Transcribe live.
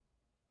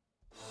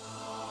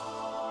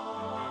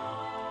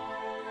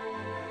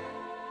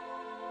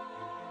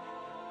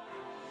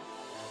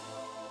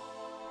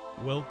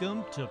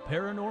Welcome to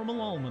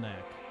Paranormal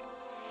Almanac.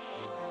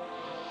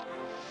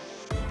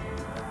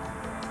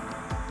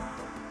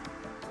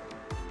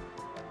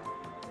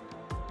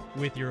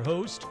 With your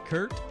host,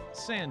 Kurt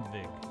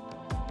Sandvig.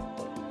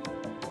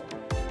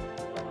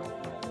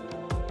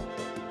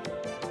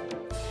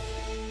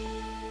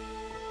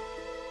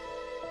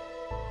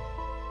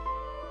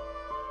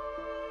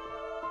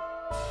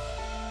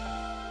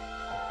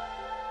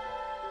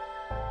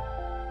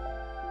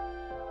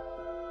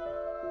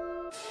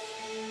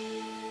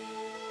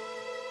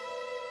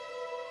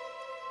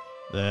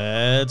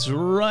 That's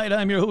right,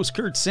 I'm your host,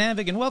 Kurt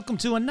Sandvig, and welcome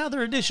to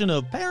another edition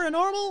of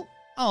Paranormal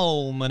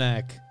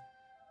Almanac.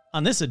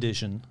 On this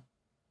edition,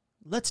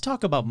 let's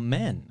talk about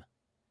men.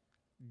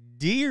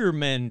 Dear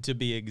men, to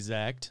be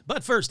exact.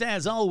 But first,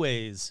 as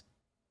always,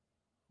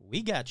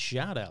 we got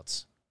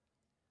shout-outs.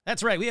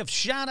 That's right, we have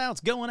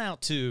shout-outs going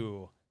out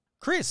to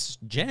Chris,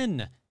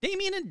 Jen,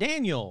 Damien and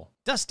Daniel,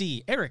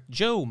 Dusty, Eric,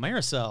 Joe,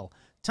 Maricel,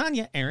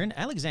 Tanya, Aaron,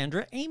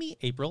 Alexandra, Amy,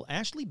 April,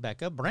 Ashley,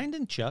 Becca,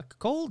 Brandon, Chuck,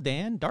 Cole,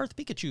 Dan, Darth,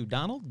 Pikachu,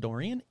 Donald,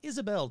 Dorian,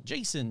 Isabel,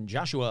 Jason,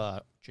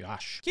 Joshua,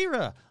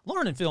 Kira,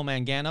 Lauren and Phil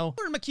Mangano,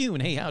 Lauren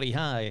McCune, hey howdy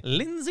hi,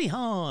 Lindsay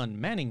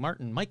Hahn, Manning,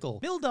 Martin, Michael,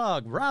 Bill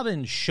Dog,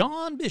 Robin,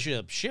 Sean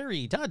Bishop,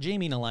 Sherry, Todd,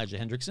 Jamie, and Elijah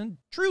Hendrickson,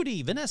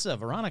 Trudy, Vanessa,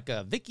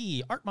 Veronica,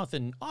 Vicky, Art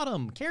Muffin,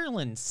 Autumn,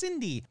 Carolyn,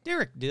 Cindy,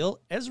 Derek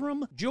Dill,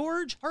 Ezram,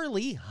 George,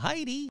 Harley,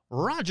 Heidi,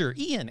 Roger,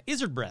 Ian,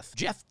 Izzard Breath,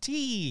 Jeff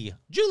T,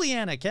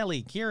 Juliana,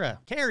 Kelly, Kira,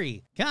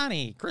 Carrie,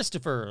 Connie,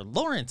 Christopher,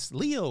 Lawrence,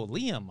 Leo,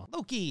 Liam,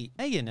 Loki,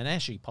 Megan and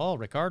Ashley, Paul,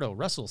 Ricardo,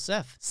 Russell,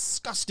 Seth,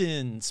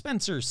 Scustin,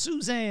 Spencer,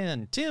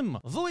 Suzanne, Tim,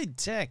 Void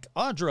Tech,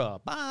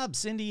 Audra, Bob,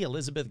 Cindy,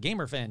 Elizabeth,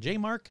 Gamerfan, J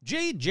Mark,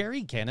 Jade,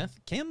 Jerry, Kenneth,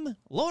 Kim,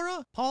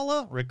 Laura,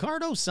 Paula,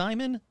 Ricardo,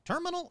 Simon,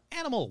 Terminal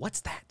Animal,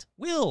 what's that?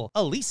 Will,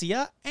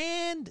 Alicia,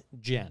 and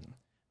Jen.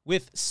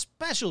 With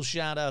special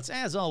shout-outs,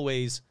 as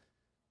always,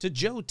 to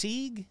Joe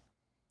Teague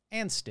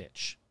and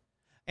Stitch.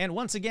 And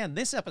once again,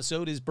 this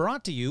episode is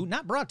produced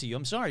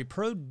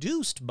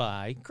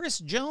by Chris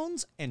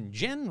Jones and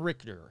Jen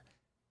Richter.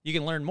 You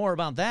can learn more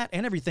about that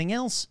and everything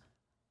else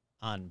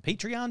on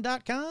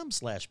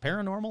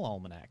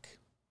patreon.com/paranormalalmanac.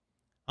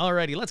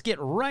 Alrighty, let's get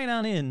right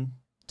on in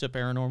to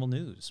paranormal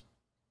news.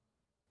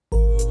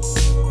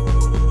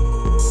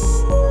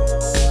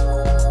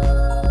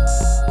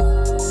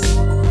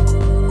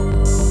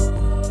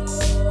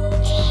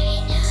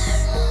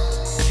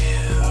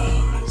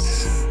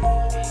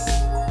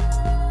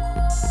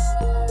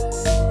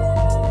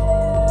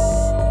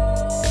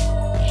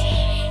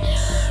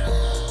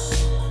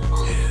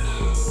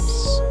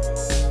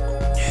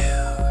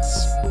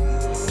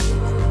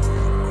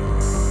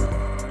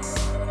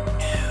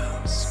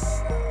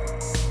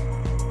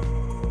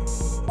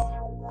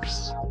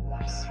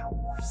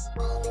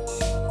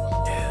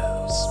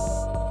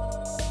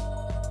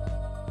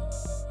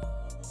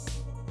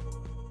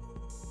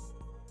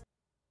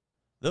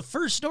 The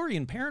first story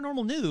in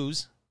paranormal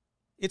news,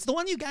 it's the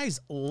one you guys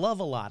love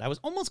a lot. I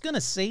was almost going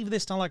to save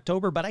this till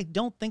October, but I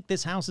don't think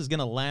this house is going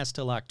to last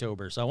till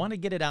October, so I want to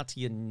get it out to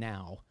you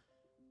now.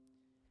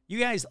 You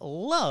guys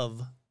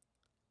love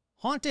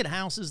haunted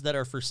houses that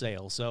are for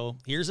sale, so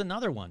here's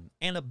another one,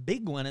 and a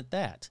big one at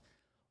that.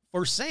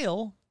 For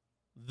sale,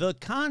 The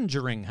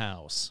Conjuring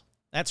House.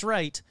 That's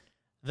right,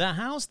 the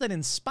house that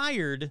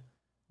inspired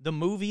the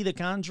movie The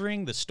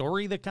Conjuring, the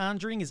story The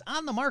Conjuring, is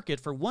on the market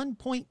for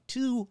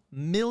 $1.2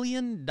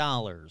 million.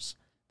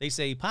 They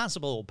say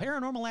possible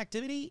paranormal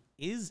activity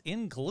is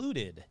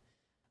included.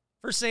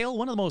 For sale,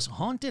 one of the most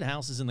haunted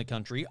houses in the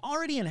country,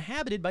 already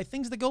inhabited by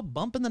things that go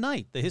bump in the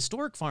night. The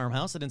historic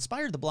farmhouse that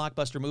inspired the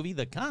blockbuster movie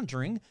The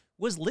Conjuring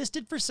was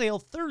listed for sale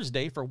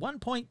Thursday for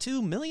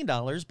 $1.2 million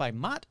by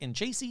Mott and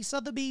Chasey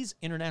Sotheby's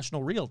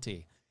International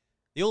Realty.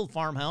 The old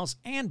farmhouse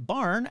and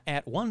barn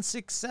at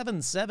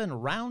 1677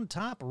 Round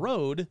Top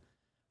Road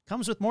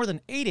comes with more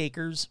than 8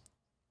 acres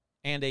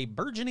and a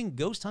burgeoning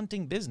ghost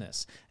hunting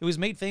business. It was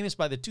made famous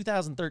by the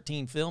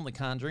 2013 film The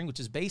Conjuring, which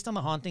is based on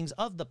the hauntings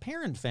of the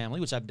Perron family,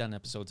 which I've done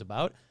episodes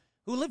about,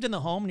 who lived in the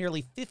home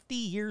nearly 50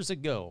 years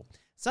ago.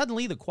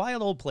 Suddenly, the quiet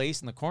old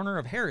place in the corner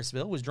of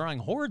Harrisville was drawing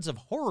hordes of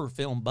horror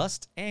film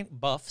buffs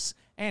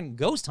and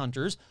ghost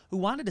hunters who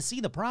wanted to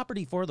see the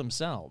property for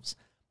themselves.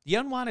 The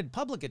unwanted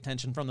public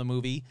attention from the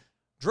movie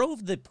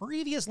drove the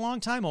previous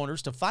longtime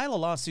owners to file a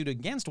lawsuit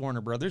against Warner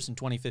Brothers in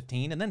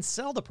 2015 and then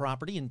sell the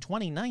property in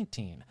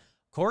 2019.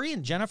 Corey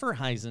and Jennifer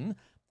Heinzen,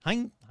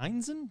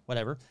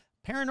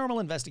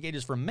 paranormal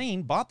investigators from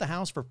Maine, bought the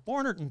house for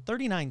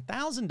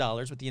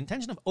 $439,000 with the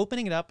intention of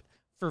opening it up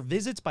for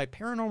visits by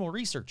paranormal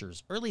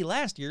researchers. Early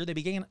last year, they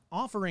began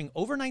offering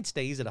overnight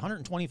stays at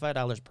 $125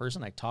 per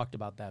person. I talked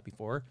about that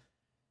before.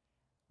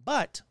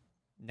 But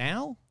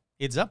now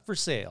it's up for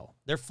sale.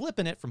 They're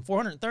flipping it from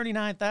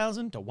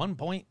 $439,000 to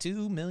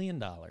 $1.2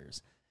 million.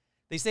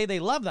 They say they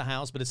love the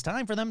house, but it's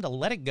time for them to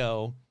let it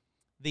go.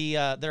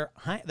 They're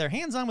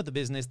hands-on with the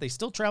business. They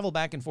still travel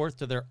back and forth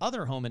to their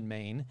other home in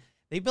Maine.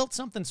 They built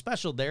something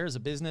special there as a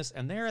business,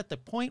 and they're at the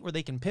point where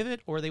they can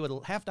pivot or they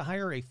would have to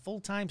hire a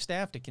full-time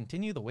staff to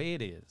continue the way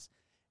it is.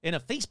 In a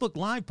Facebook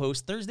Live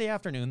post Thursday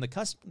afternoon,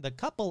 the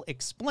couple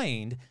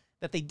explained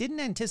that they didn't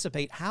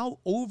anticipate how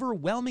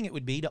overwhelming it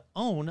would be to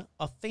own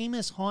a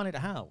famous haunted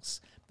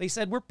house. They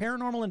said, "We're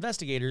paranormal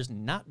investigators,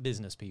 not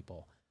business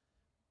people."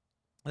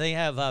 They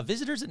have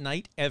visitors at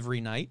night, every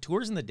night,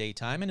 tours in the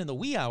daytime, and in the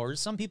wee hours,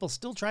 some people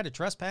still try to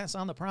trespass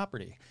on the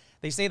property.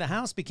 They say the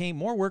house became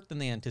more work than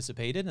they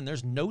anticipated, and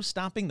there's no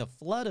stopping the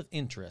flood of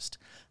interest.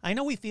 "I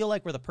know we feel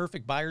like we're the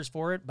perfect buyers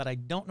for it, but I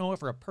don't know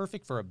if we're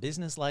perfect for a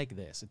business like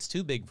this. It's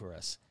too big for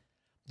us."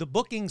 The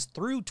bookings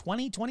through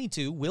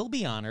 2022 will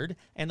be honored,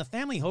 and the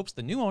family hopes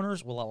the new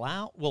owners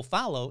will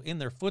follow in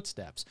their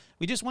footsteps.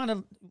 We just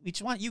want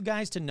you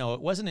guys to know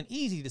it wasn't an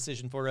easy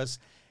decision for us,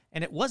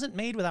 and it wasn't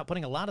made without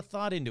putting a lot of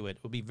thought into it.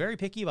 We'll be very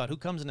picky about who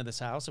comes into this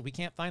house. If we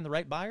can't find the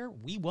right buyer,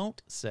 we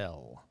won't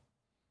sell.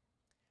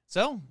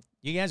 So,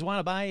 you guys want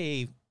to buy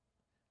a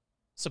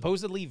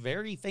supposedly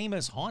very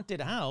famous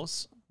haunted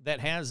house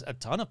that has a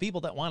ton of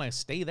people that want to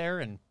stay there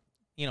and,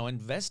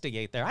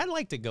 investigate there? I'd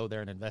like to go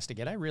there and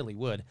investigate. I really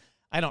would.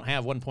 I don't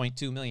have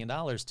 $1.2 million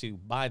to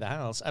buy the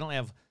house. I don't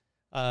have,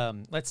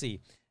 let's see,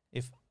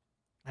 if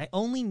I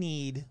only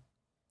need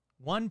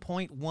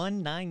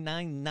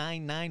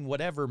 $1.19999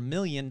 whatever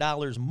million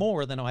dollars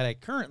more than what I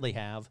currently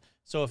have.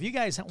 So if you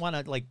guys want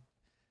to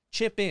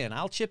chip in,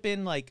 I'll chip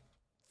in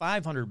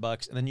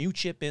 $500 and then you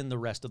chip in the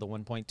rest of the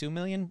 1.2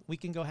 million. We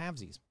can go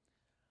halvesies.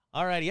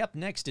 Alrighty, up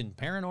next in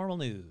paranormal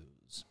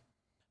news.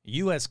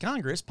 U.S.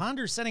 Congress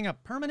ponders setting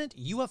up permanent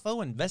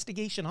UFO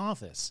investigation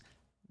office.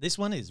 This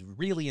one is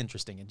really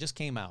interesting. It just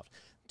came out.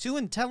 2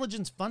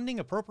 intelligence funding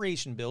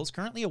appropriation bills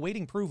currently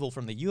awaiting approval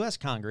from the U.S.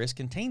 Congress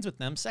contains with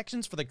them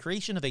sections for the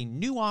creation of a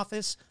new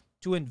office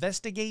to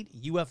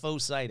investigate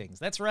UFO sightings.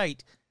 That's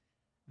right.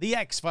 The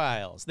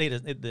X-Files.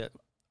 The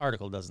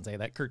article doesn't say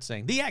that. Kurt's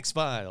saying the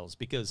X-Files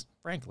because,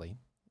 frankly,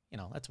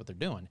 that's what they're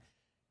doing.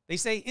 They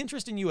say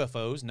interest in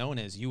UFOs, known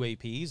as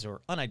UAPs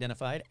or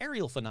unidentified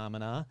aerial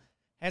phenomena,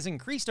 has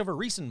increased over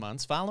recent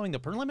months following the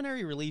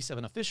preliminary release of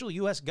an official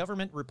U.S.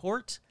 government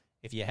report.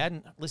 If you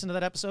hadn't listened to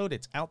that episode,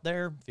 it's out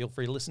there. Feel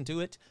free to listen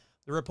to it.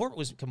 The report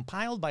was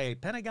compiled by a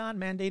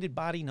Pentagon-mandated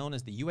body known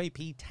as the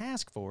UAP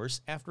Task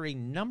Force after a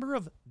number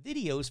of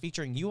videos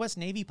featuring U.S.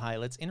 Navy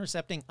pilots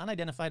intercepting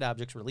unidentified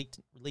objects released.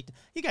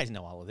 You guys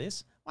know all of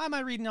this. Why am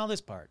I reading all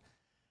this part?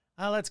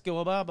 Let's go.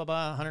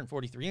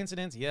 143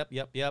 incidents. Yep.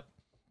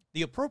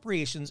 The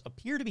appropriations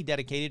appear to be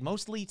dedicated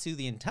mostly to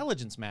the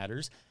intelligence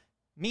matters,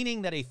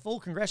 meaning that a full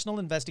congressional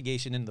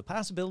investigation into the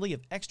possibility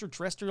of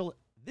extraterrestrial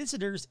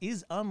visitors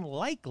is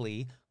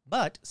unlikely,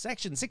 but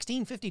Section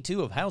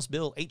 1652 of House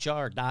Bill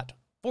H.R.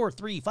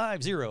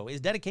 .4350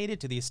 is dedicated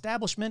to the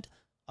establishment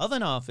of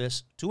an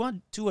office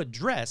to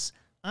address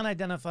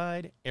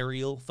unidentified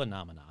aerial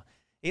phenomena.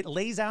 It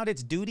lays out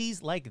its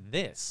duties like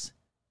this.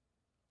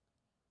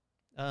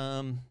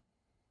 It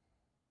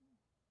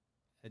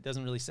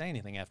doesn't really say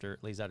anything after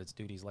it lays out its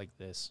duties like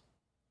this.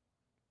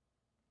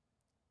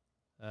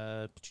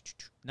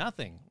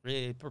 Nothing.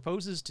 It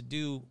proposes to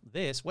do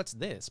this. What's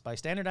this? By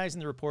standardizing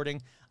the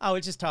reporting. Oh,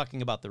 it's just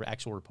talking about the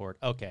actual report.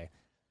 Okay.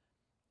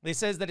 It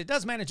says that it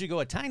does manage to go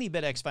a tiny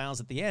bit X-Files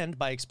at the end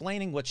by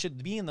explaining what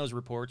should be in those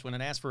reports when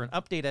it asks for an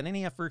update on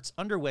any efforts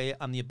underway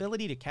on the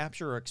ability to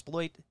capture or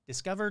exploit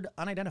discovered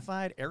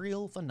unidentified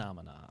aerial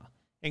phenomena,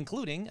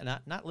 including,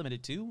 not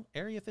limited to,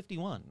 Area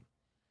 51.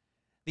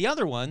 The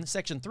other one,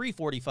 Section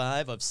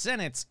 345 of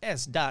Senate's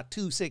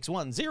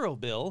S.2610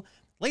 bill,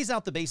 lays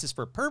out the basis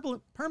for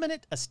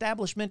permanent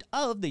establishment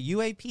of the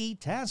UAP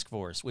Task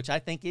Force, which I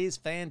think is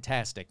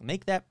fantastic.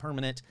 Make that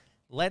permanent.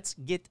 Let's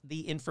get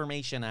the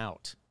information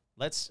out.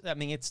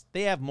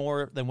 They have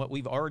more than what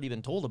we've already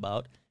been told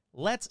about.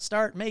 Let's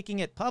start making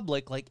it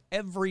public like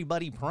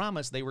everybody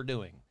promised they were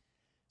doing.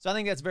 So I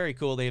think that's very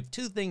cool. They have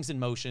 2 things in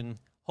motion.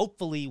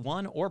 Hopefully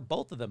one or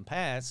both of them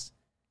pass.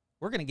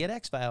 We're going to get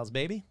X-Files,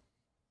 baby.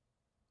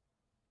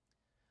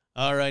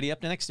 Alrighty,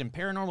 up next in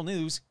paranormal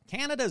news,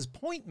 Canada's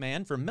point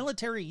man for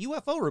military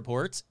UFO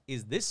reports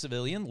is this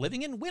civilian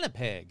living in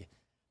Winnipeg.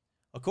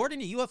 According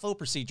to UFO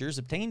procedures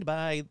obtained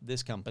by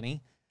this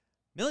company,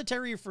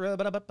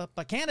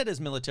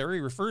 Canada's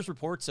military refers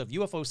reports of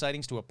UFO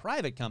sightings to a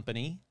private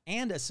company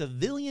and a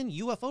civilian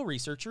UFO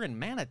researcher in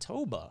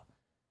Manitoba.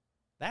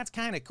 That's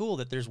kind of cool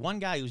that there's one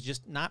guy who's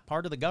just not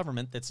part of the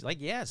government that's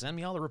like, yeah, send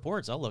me all the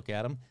reports, I'll look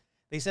at them.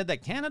 They said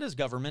that Canada's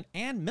government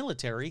and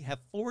military have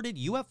forwarded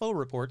UFO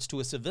reports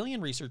to a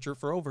civilian researcher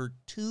for over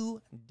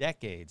 2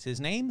 decades. His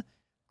name?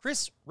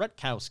 Chris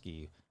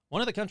Rutkowski,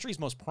 one of the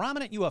country's most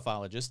prominent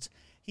ufologists.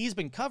 He has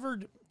been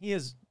covering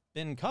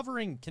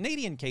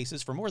Canadian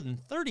cases for more than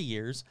 30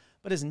 years,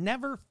 but has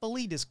never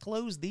fully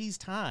disclosed these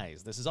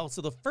ties. This is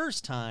also the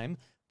first time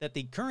that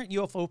the current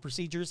UFO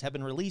procedures have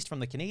been released from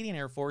the Canadian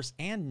Air Force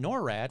and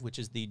NORAD, which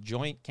is the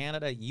Joint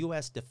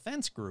Canada-U.S.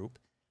 Defense Group.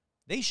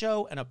 They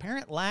show an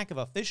apparent lack of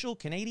official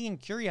Canadian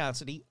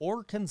curiosity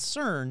or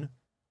concern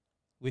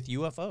with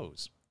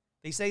UFOs.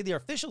 They say their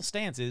official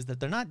stance is that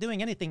they're not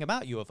doing anything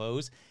about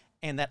UFOs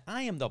and that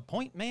I am the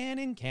point man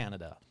in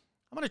Canada.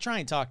 I'm going to try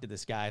and talk to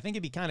this guy. I think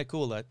it'd be kind of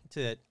cool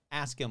to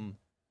ask him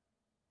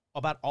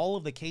about all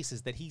of the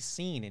cases that he's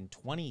seen in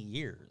 20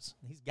 years.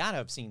 He's got to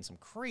have seen some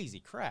crazy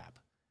crap.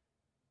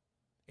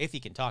 If he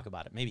can talk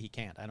about it. Maybe he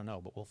can't. I don't know,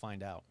 but we'll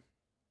find out.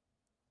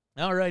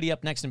 Alrighty,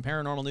 up next in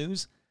paranormal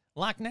news,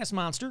 Loch Ness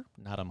Monster,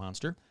 not a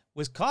monster,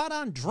 was caught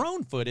on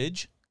drone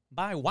footage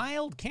by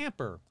wild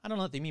camper. I don't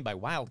know what they mean by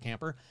wild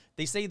camper.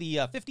 They say the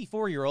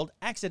 54-year-old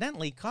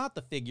accidentally caught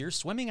the figure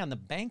swimming on the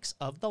banks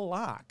of the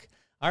loch.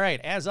 All right,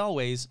 as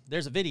always,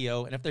 there's a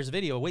video, and if there's a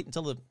video, wait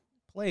until it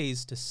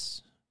plays to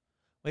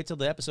wait till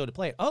the episode to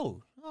play it.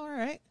 Oh, all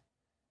right.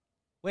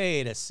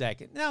 Wait a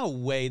second. No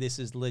way this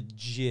is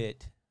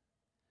legit.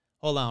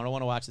 Hold on, I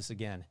want to watch this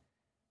again.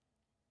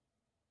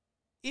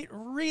 It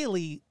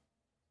really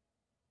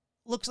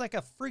looks like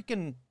a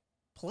freaking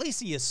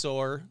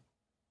plesiosaur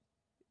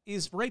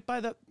is right by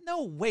the...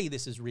 No way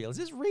this is real. Is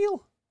this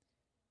real?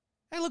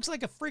 It looks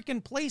like a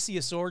freaking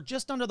plesiosaur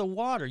just under the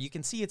water. You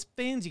can see its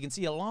fins. You can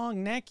see a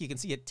long neck. You can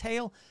see a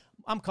tail.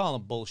 I'm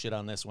calling bullshit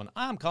on this one.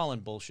 I'm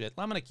calling bullshit.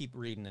 I'm going to keep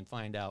reading and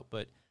find out.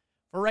 But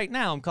for right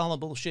now, I'm calling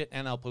bullshit,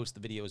 and I'll post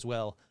the video as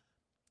well.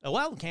 A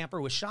wild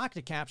camper was shocked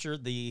to capture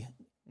the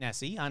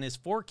Nessie on his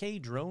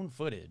 4K drone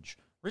footage.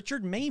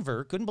 Richard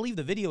Maver couldn't believe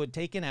the video had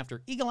taken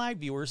after eagle-eyed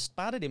viewers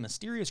spotted a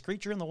mysterious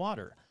creature in the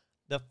water.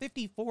 The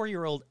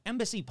 54-year-old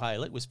embassy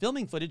pilot was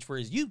filming footage for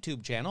his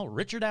YouTube channel,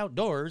 Richard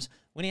Outdoors,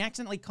 when he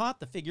accidentally caught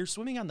the figure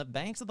swimming on the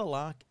banks of the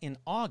loch in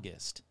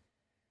August.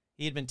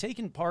 He had been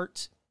taking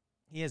part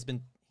in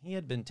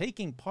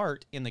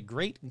the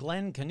Great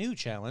Glen Canoe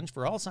Challenge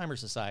for Alzheimer's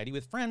Society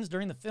with friends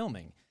during the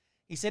filming.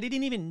 He said he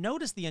didn't even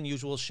notice the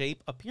unusual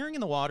shape appearing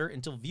in the water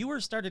until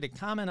viewers started to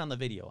comment on the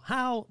video.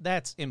 How?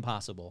 That's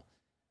impossible.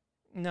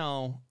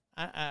 No.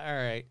 All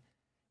right.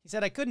 He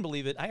said, I couldn't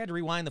believe it. I had to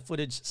rewind the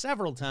footage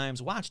several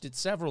times, watched it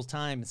several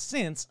times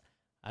since.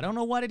 I don't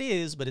know what it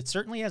is, but it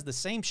certainly has the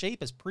same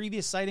shape as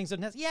previous sightings of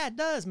Nessie. Yeah, it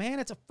does, man.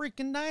 It's a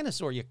freaking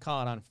dinosaur you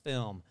caught on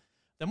film.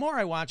 The more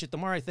I watch it, the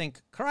more I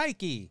think,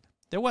 crikey,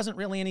 there wasn't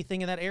really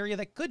anything in that area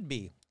that could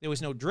be. There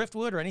was no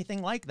driftwood or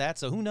anything like that,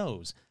 so who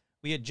knows?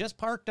 We had just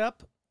parked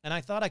up, and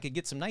I thought I could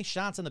get some nice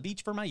shots on the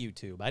beach for my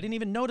YouTube. I didn't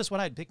even notice what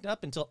I'd picked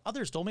up until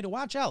others told me to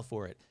watch out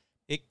for it.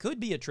 It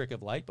could be a trick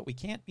of light, but we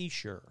can't be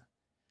sure.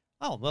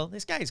 Oh, well,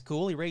 this guy's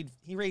cool.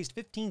 He raised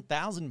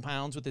 15,000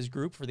 pounds with his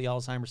group for the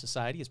Alzheimer's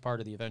Society as part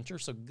of the adventure,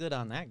 so good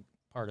on that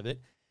part of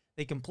it.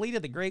 They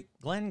completed the Great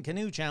Glen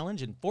Canoe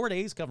Challenge in 4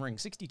 days, covering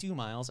 62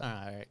 miles. All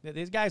right,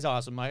 this guy's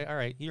awesome. All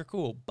right, you're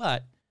cool.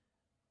 But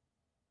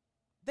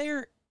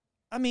this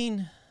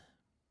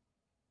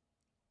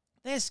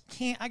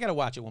can't... I got to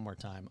watch it one more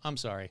time. I'm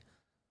sorry.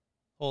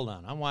 Hold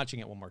on. I'm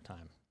watching it one more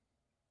time.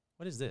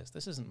 What is this?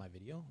 This isn't my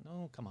video.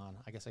 No, come on.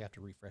 I guess I have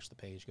to refresh the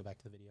page, go back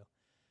to the video.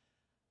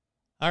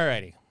 All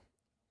righty.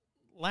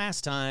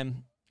 Last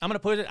time, I'm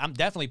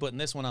definitely putting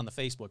this one on the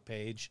Facebook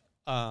page.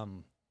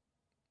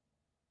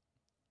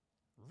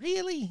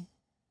 Really?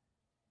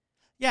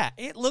 Yeah,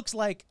 it looks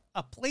like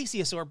a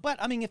plesiosaur,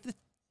 but I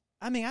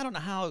don't know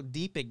how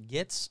deep it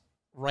gets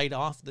right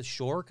off the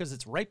shore because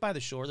it's right by the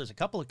shore. There's a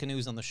couple of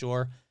canoes on the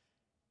shore.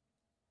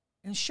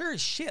 And sure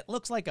as shit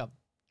looks like a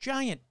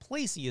giant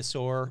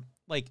plesiosaur,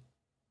 like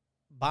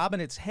bobbing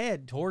its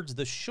head towards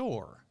the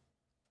shore.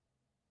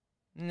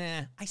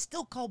 Nah, I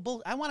still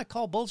I want to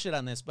call bullshit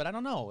on this, but I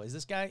don't know.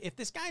 If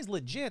this guy's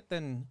legit,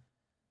 then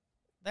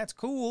that's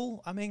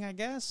cool. I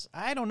guess.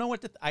 I don't know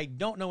what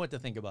to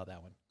think about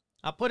that one.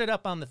 I'll put it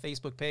up on the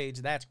Facebook page.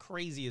 That's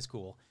crazy as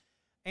cool.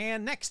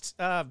 And next,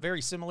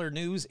 very similar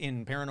news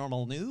in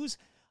paranormal news.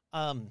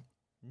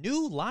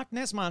 New Loch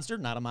Ness Monster,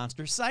 not a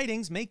monster,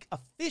 sightings make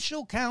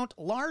official count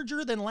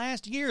larger than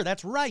last year.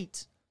 That's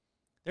right.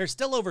 There's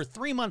still over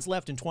 3 months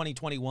left in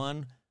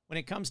 2021. When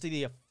it comes to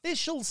the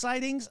official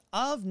sightings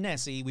of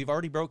Nessie, we've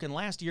already broken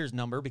last year's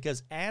number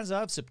because as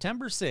of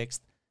September 6th,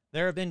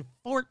 there have been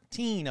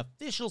 14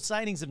 official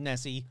sightings of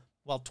Nessie,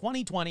 while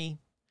 2020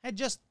 had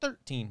just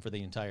 13 for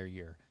the entire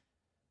year.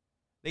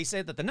 They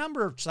said that the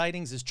number of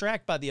sightings is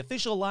tracked by the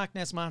official Loch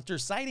Ness Monster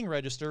sighting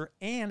register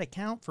and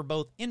account for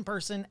both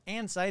in-person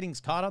and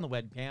sightings caught on the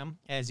webcam.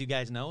 As you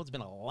guys know, it's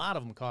been a lot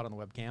of them caught on the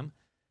webcam.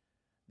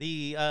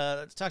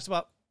 It talks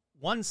about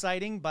one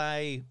sighting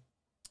by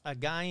a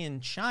guy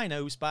in China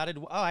who spotted...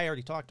 Oh, I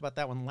already talked about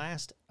that one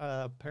last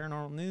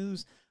paranormal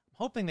news. I'm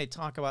hoping they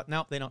talk about...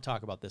 Nope, they don't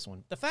talk about this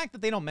one. The fact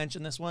that they don't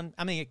mention this one,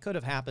 it could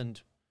have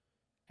happened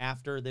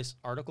after this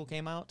article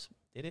came out.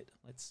 Did it?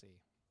 Let's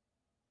see.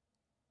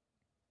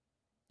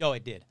 Oh,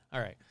 it did. All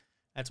right.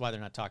 That's why they're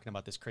not talking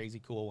about this crazy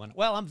cool one.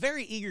 Well, I'm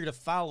very eager to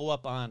follow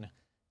up on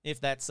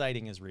if that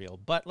sighting is real.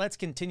 But let's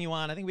continue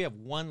on. I think we have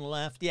one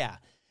left. Yeah.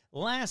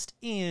 Last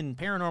in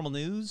paranormal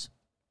news...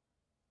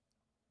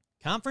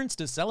 Conference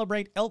to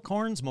celebrate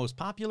Elkhorn's most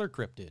popular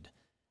cryptid.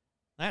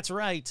 That's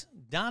right.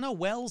 Donna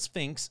Wells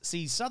Finks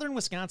sees southern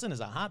Wisconsin as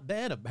a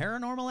hotbed of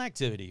paranormal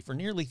activity. For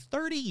nearly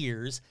 30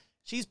 years,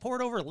 she's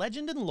pored over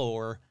legend and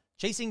lore,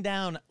 chasing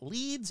down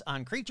leads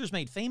on creatures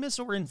made famous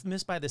or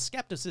infamous by the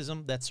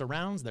skepticism that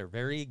surrounds their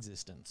very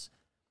existence.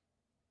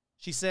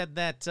 She said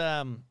that,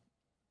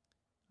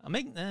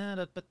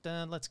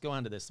 let's go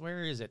on to this.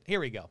 Where is it? Here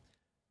we go.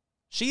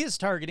 She is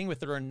targeting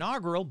with her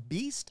inaugural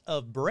Beast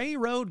of Bray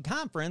Road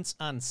conference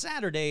on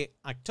Saturday,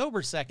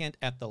 October 2nd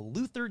at the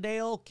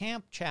Lutherdale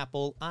Camp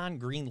Chapel on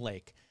Green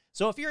Lake.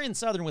 So if you're in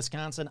southern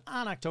Wisconsin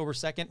on October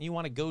 2nd and you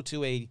want to go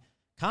to a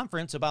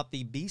conference about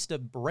the Beast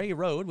of Bray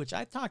Road, which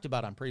I've talked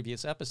about on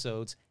previous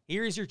episodes,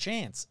 here's your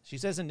chance. She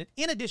says in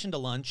addition to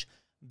lunch,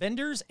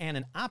 vendors and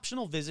an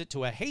optional visit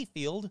to a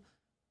hayfield,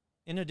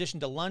 in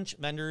addition to lunch,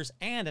 vendors,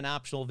 and an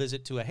optional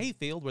visit to a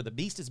hayfield where the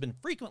Beast has been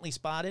frequently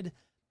spotted,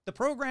 the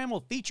program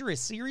will feature a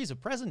series of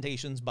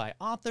presentations by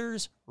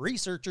authors,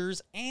 researchers,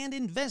 and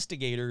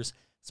investigators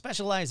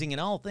specializing in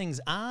all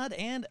things odd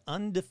and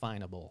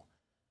undefinable.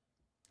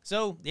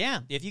 So,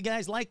 yeah, if you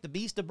guys like the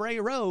Beast of Bray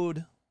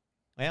Road,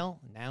 well,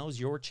 now's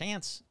your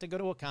chance to go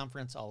to a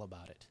conference all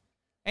about it.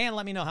 And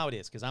let me know how it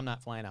is, because I'm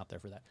not flying out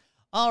there for that.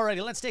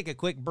 Alrighty, let's take a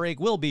quick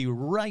break. We'll be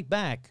right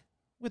back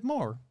with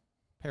more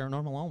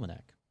Paranormal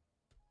Almanac.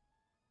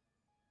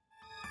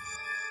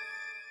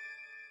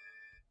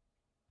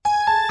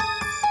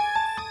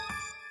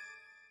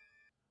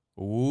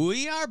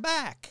 We are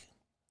back.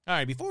 All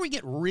right, before we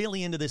get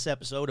really into this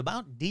episode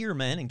about deer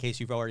men, in case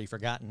you've already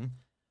forgotten,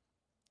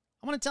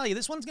 I want to tell you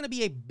this one's going to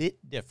be a bit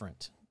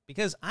different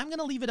because I'm going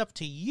to leave it up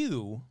to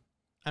you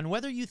on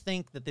whether you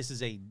think that this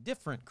is a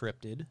different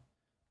cryptid,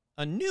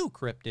 a new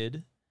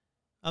cryptid,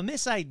 a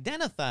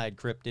misidentified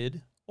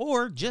cryptid,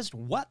 or just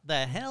what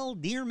the hell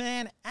Deer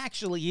Man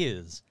actually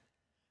is.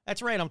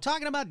 That's right, I'm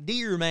talking about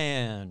Deer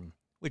Man,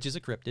 which is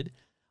a cryptid,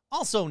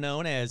 also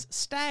known as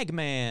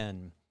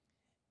Stagman,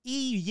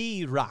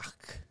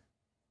 Eeyrak,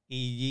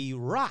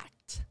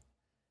 Eeyrat,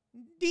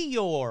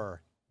 Dior,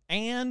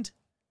 and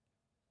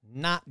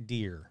not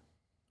deer.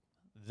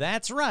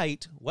 That's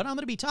right, what I'm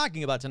going to be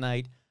talking about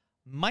tonight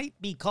might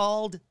be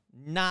called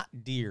not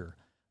deer.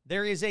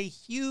 There is a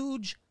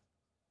huge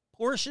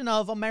portion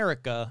of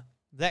America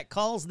that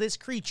calls this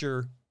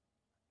creature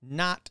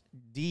not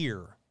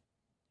deer,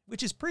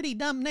 which is pretty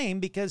dumb name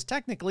because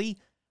technically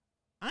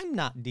I'm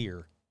not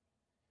deer.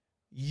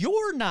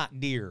 You're not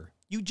deer.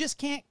 You just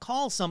can't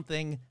call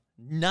something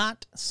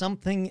not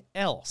something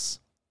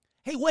else.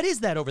 Hey, what is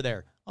that over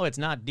there? Oh, it's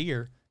not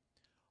deer.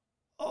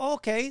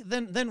 Okay,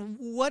 then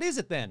what is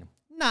it then?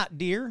 Not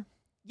deer.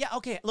 Yeah,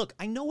 okay, look,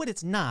 I know what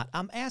it's not.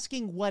 I'm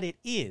asking what it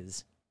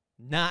is.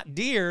 Not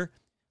deer.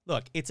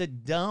 Look, it's a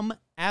dumb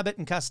Abbott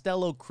and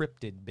Costello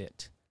cryptid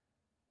bit.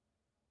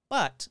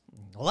 But,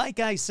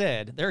 like I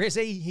said, there is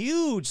a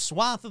huge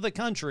swath of the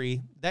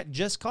country that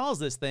just calls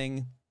this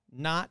thing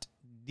not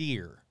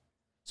deer.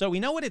 So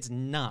we know what it's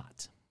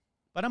not,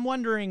 but I'm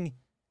wondering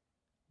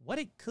what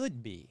it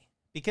could be.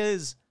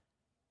 Because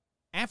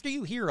after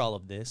you hear all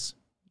of this,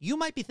 you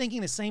might be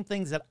thinking the same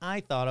things that I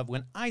thought of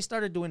when I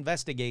started to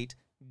investigate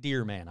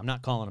Deer Man. I'm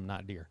not calling him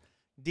not deer.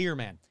 Deer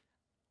Man.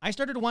 I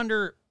started to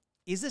wonder,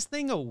 is this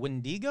thing a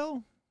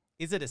Wendigo?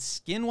 Is it a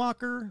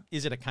skinwalker?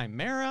 Is it a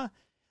chimera?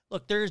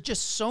 Look, there's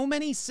just so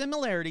many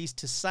similarities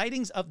to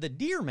sightings of the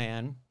Deer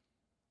Man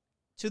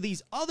to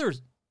these other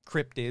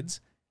cryptids,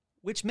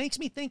 which makes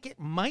me think it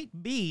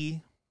might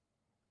be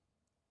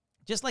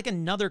just like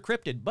another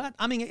cryptid. But,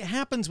 I mean, it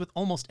happens with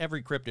almost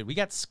every cryptid. We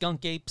got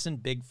skunk apes and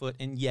Bigfoot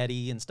and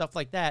Yeti and stuff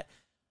like that.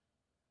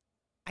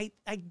 I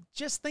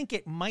just think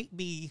it might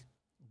be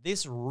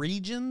this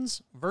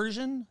region's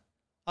version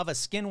of a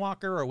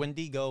skinwalker or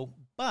Wendigo.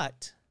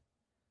 But,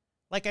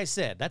 like I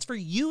said, that's for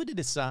you to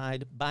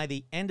decide by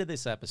the end of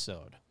this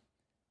episode.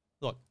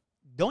 Look,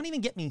 don't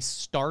even get me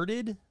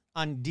started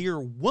on Deer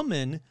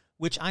Woman,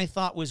 which I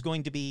thought was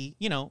going to be,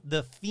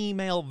 the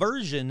female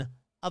version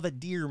of a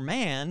Deer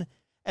Man.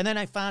 And then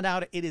I found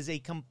out it is a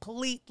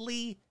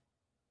completely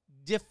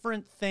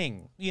different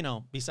thing,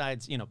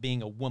 besides,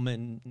 being a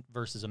woman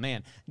versus a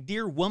man.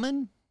 Deer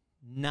Woman,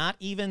 not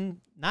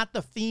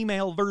the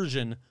female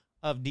version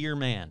of Deer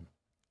Man.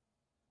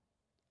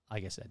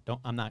 Like I said,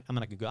 I'm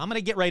going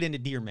to get right into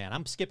Deer Man.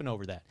 I'm skipping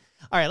over that.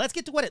 All right, let's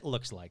get to what it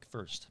looks like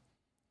first.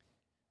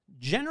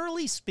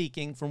 Generally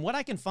speaking, from what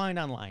I can find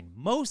online,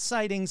 most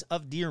sightings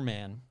of Deer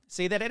Man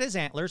say that it has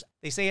antlers.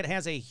 They say it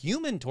has a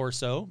human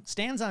torso,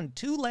 stands on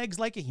two legs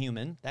like a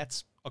human.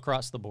 That's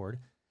across the board.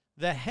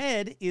 The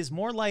head is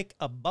more like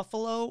a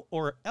buffalo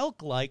or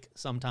elk-like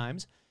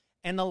sometimes,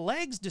 and the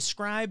legs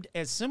described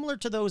as similar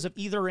to those of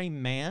either a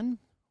man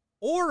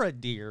or a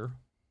deer,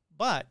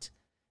 but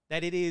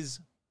that it is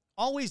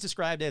always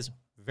described as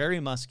very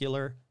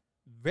muscular,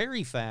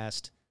 very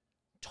fast,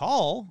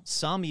 tall.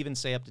 Some even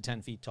say up to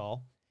 10 feet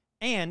tall.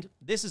 And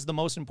this is the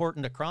most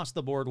important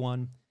across-the-board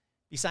one,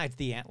 besides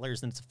the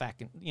antlers, and it's a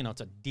fact,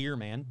 it's a Deer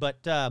Man,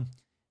 but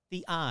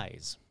the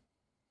eyes.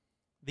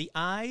 The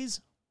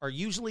eyes are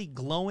usually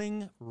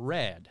glowing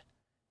red.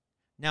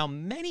 Now,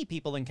 many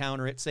people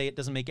encounter it, say it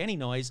doesn't make any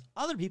noise.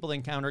 Other people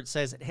encounter it,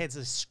 says it has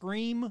a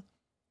scream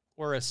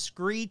or a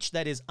screech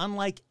that is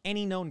unlike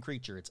any known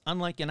creature. It's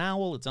unlike an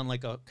owl, it's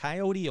unlike a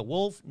coyote, a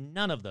wolf,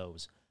 none of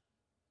those.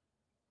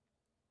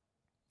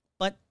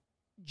 But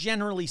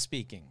generally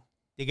speaking,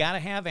 you got to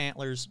have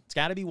antlers. It's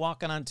got to be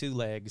walking on two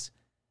legs.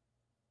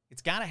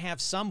 It's got to have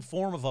some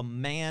form of a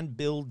man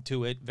build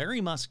to it,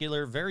 very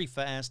muscular, very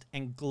fast,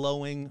 and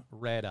glowing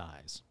red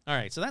eyes. All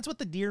right, so that's what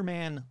the deer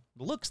man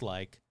looks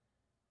like.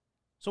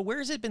 So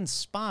where's it been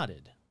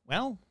spotted?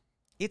 Well,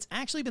 it's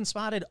actually been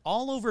spotted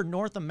all over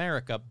North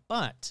America,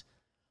 but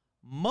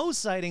most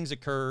sightings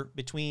occur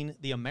between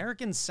the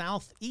American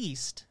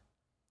Southeast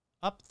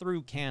up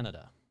through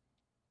Canada.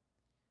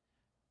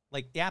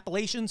 Like the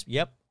Appalachians,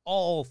 yep,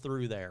 all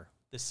through there.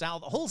 The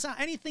South, the whole South,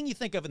 anything you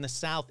think of in the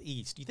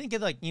Southeast. You think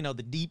of like,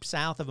 the deep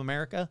South of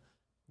America,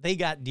 they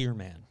got deer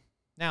man.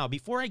 Now,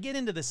 before I get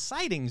into the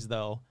sightings,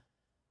 though,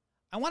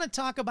 I want to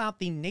talk about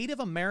the Native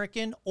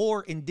American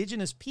or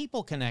indigenous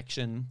people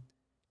connection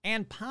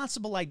and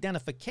possible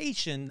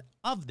identification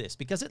of this,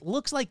 because it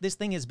looks like this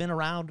thing has been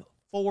around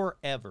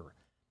forever.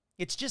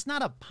 It's just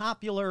not a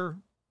popular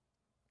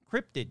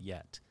cryptid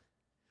yet.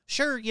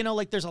 Sure,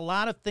 like there's a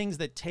lot of things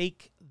that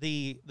take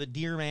the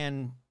deer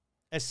man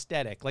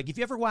aesthetic. Like if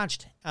you ever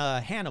watched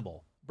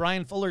Hannibal,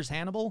 Brian Fuller's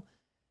Hannibal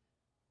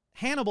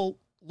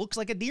looks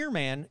like a deer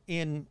man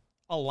in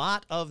a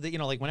lot of the,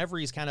 like whenever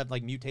he's kind of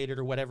like mutated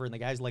or whatever, and the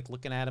guy's like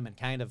looking at him and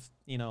kind of,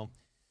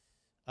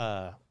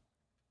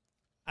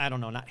 I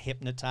don't know, not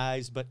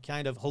hypnotized, but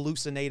kind of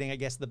hallucinating, I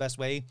guess the best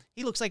way.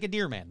 He looks like a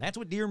deer man. That's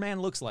what deer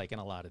man looks like in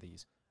a lot of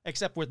these,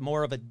 except with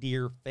more of a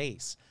deer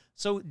face.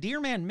 So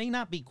deer man may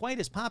not be quite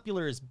as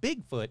popular as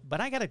Bigfoot,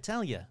 but I got to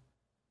tell you,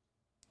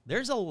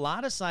 there's a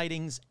lot of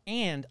sightings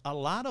and a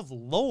lot of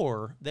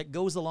lore that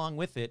goes along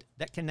with it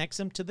that connects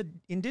him to the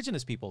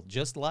indigenous people,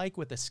 just like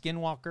with the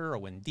Skinwalker, a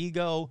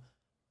Wendigo,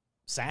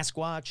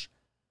 Sasquatch.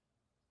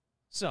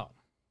 So,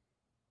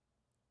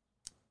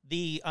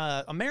 the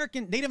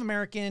Native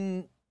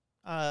American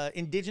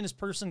indigenous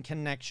person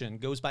connection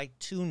goes by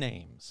two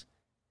names.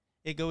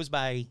 It goes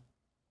by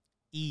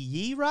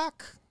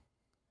Iyirok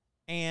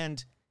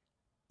and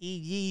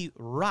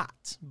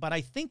Iyirot. But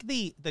I think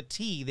the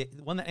T, the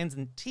one that ends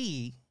in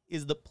T,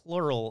 is the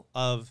plural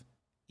of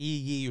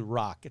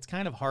Iyirok. It's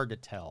kind of hard to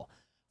tell.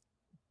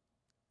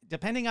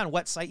 Depending on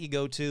what site you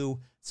go to,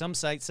 some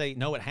sites say,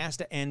 no, it has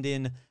to end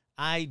in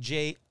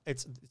IJ,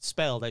 it's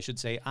spelled, I should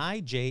say,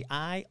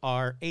 IJIRAIT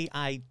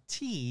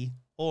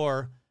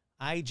or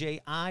IJIRAQ.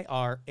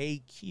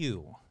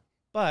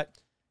 But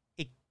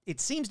it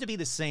seems to be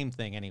the same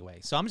thing anyway.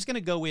 So I'm just going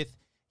to go with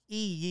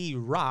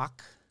Iyirok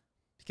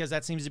because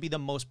that seems to be the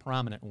most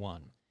prominent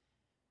one.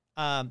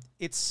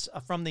 It's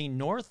from the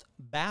North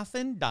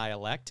Baffin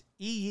dialect.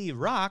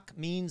 Iyirok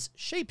means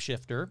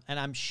shapeshifter, and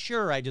I'm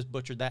sure I just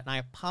butchered that, and I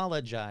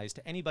apologize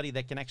to anybody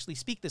that can actually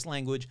speak this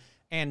language,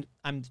 and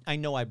I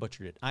know I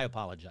butchered it. I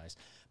apologize.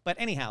 But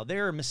anyhow,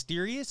 they're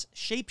mysterious,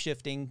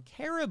 shapeshifting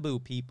caribou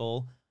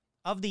people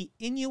of the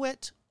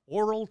Inuit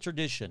oral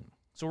tradition.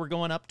 So we're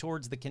going up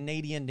towards the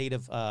Canadian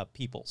native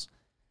peoples.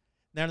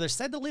 Now, they're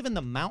said to live in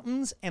the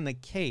mountains and the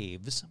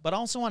caves, but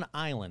also on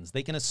islands.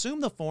 They can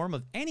assume the form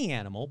of any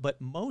animal,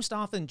 but most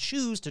often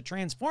choose to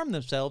transform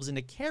themselves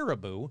into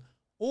caribou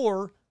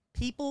or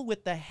people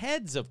with the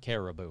heads of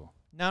caribou.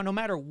 Now, no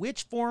matter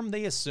which form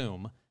they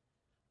assume,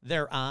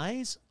 their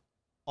eyes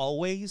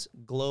always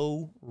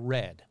glow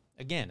red.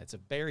 Again, it's a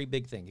very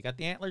big thing. You got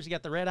the antlers, you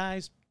got the red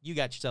eyes, you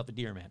got yourself a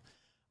deer man.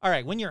 All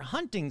right, when you're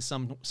hunting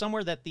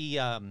somewhere that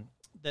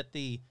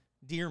the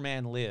deer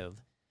man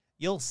live,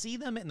 you'll see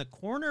them in the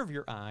corner of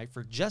your eye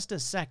for just a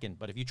second,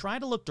 but if you try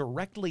to look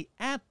directly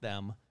at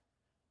them,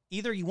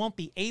 either you won't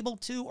be able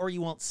to or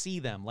you won't see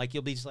them. Like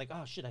you'll be just like,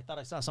 oh shit, I thought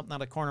I saw something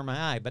out of the corner of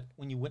my eye, but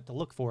when you went to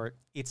look for it,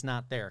 it's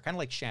not there. Kind of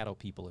like shadow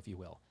people, if you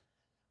will.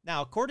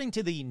 Now, according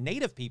to the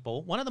native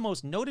people, one of the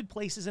most noted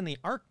places in the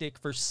Arctic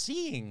for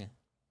seeing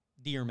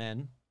deer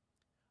men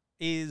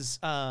is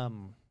the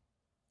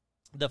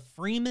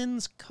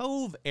Freeman's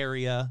Cove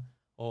area.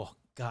 Oh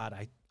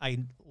God, I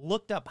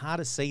looked up how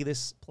to say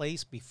this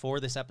place before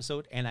this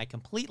episode, and I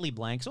completely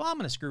blanked, so I'm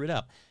going to screw it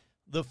up.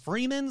 The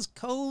Freeman's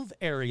Cove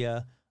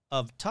area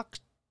of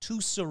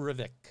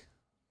Tuktoyaktuk.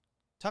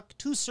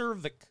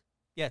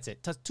 Yeah, that's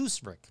it.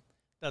 Tuktoyaktuk.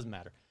 Doesn't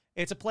matter.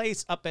 It's a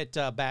place up at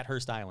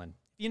Bathurst Island.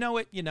 If you know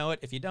it, you know it.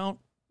 If you don't,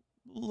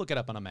 look it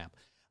up on a map.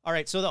 All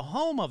right, so the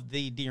home of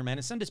the deer men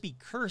is said to be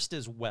cursed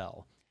as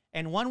well,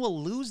 and one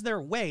will lose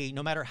their way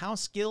no matter how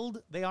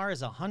skilled they are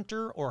as a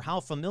hunter or how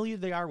familiar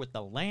they are with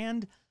the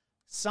land.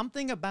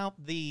 Something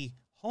about the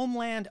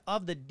homeland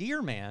of the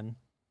deer man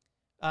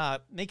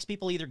makes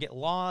people either get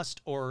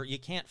lost or you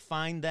can't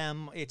find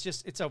them.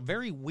 It's a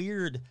very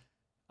weird,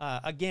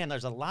 again,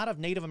 there's a lot of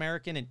Native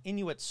American and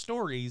Inuit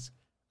stories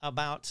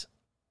about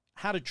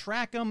how to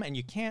track them, and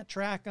you can't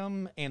track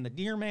them, and the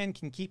deer man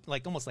can keep,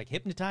 like, almost like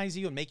hypnotize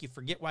you and make you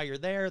forget why you're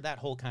there, that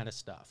whole kind of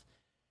stuff.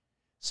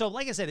 So,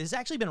 like I said, it's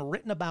actually been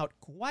written about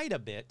quite a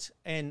bit,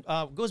 and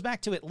goes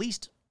back to at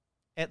least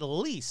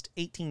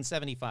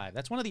 1875.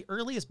 That's one of the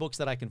earliest books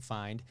that I can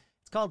find.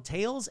 It's called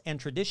Tales and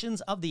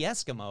Traditions of the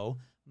Eskimo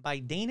by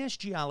Danish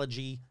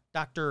geology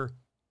Dr.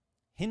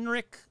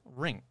 Henrik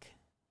Rink.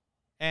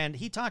 And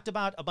he talked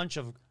about a bunch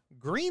of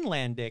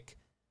Greenlandic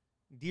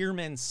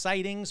deerman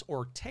sightings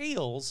or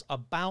tales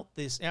about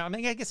this. I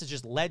mean, I guess it's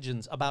just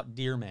legends about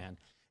deer man.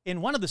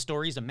 In one of the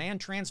stories, a man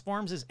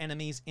transforms his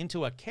enemies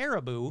into a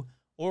caribou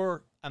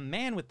or a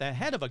man with the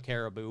head of a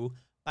caribou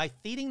by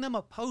feeding them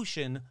a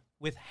potion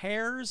with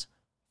hairs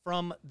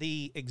from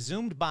the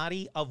exhumed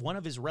body of one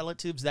of his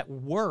relatives that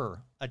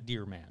were a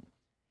deer man.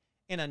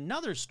 In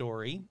another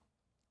story,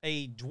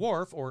 a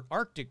dwarf or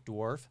Arctic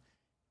dwarf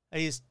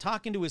is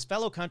talking to his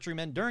fellow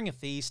countrymen during a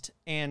feast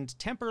and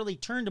temporarily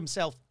turned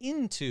himself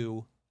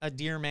into a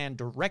deer man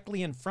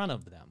directly in front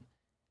of them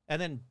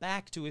and then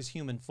back to his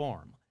human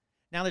form.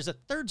 Now, there's a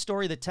third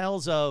story that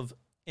tells of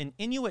an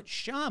Inuit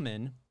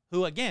shaman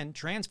who, again,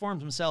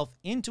 transforms himself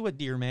into a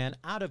deer man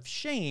out of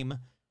shame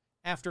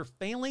after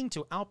failing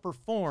to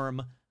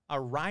outperform a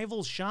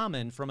rival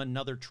shaman from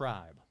another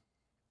tribe.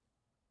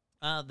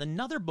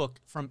 Another book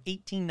from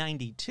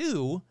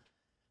 1892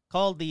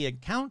 called The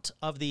Account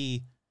of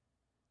the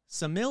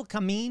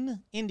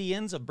Similkameen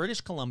Indians of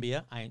British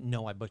Columbia. I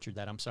know I butchered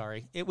that. I'm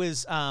sorry. It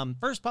was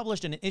first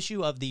published in an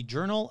issue of the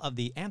Journal of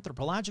the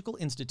Anthropological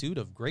Institute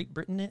of Great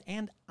Britain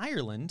and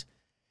Ireland.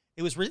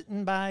 It was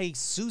written by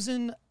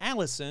Susan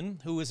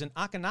Allison, who is an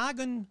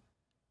Okanagan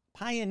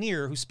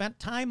pioneer who spent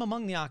time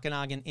among the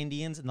Okanagan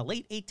Indians in the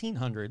late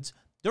 1800s,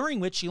 during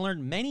which she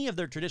learned many of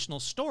their traditional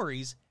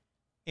stories,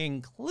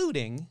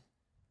 including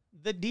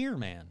the deer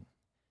man.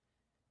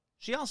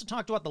 She also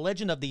talked about the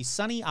legend of the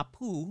Sunny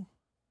Apu,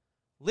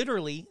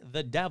 literally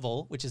the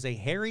devil, which is a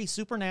hairy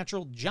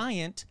supernatural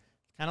giant,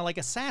 kind of like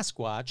a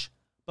Sasquatch,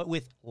 but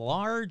with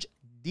large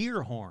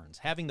deer horns,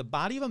 having the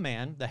body of a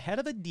man, the head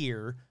of a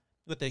deer,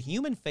 with a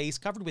human face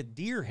covered with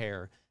deer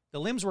hair. The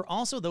limbs were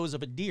also those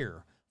of a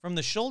deer. From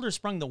the shoulder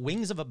sprung the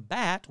wings of a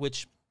bat,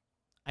 which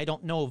I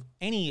don't know of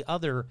any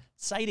other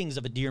sightings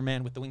of a deer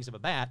man with the wings of a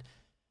bat,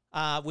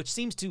 which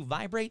seems to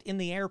vibrate in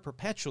the air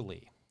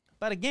perpetually.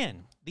 But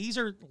again, these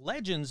are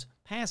legends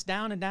passed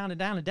down and down and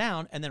down and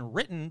down, and then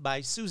written by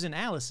Susan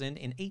Allison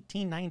in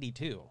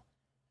 1892.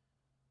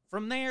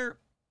 From there,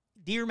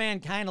 deer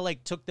man kind of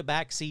like took the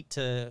back seat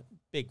to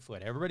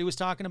Bigfoot. Everybody was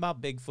talking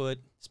about Bigfoot,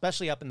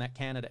 especially up in that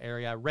Canada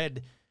area. I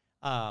read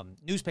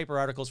newspaper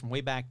articles from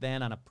way back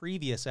then on a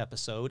previous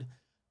episode.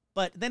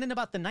 But then in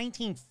about the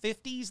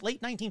 1950s,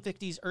 late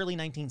 1950s, early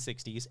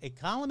 1960s, a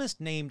columnist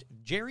named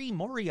Jerry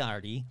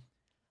Moriarty,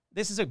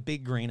 this is a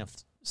big grain of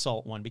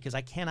salt one because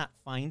I cannot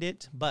find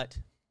it, but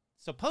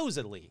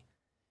supposedly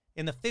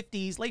in the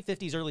 50s, late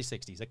 50s, early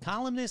 60s, a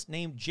columnist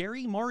named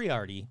Jerry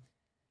Moriarty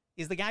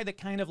is the guy that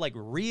kind of like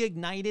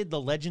reignited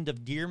the legend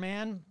of Deer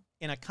Man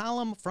in a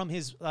column from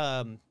his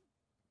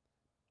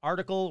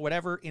article,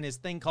 whatever, in his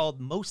thing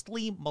called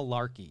Mostly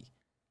Malarkey,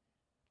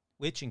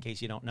 which, in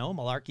case you don't know,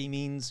 malarkey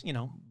means,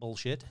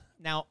 bullshit.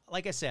 Now,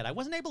 like I said, I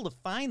wasn't able to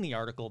find the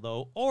article,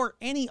 though, or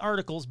any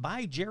articles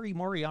by Jerry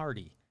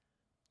Moriarty.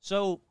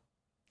 So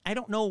I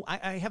don't know.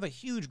 I have a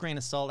huge grain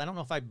of salt. I don't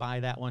know if I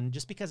buy that one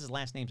just because his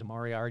last name's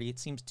Moriarty. It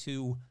seems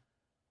too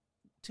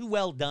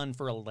well done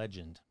for a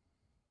legend.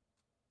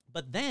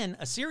 But then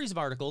a series of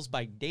articles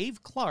by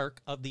Dave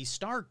Clark of the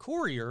Star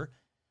Courier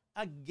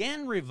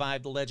again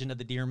revived the legend of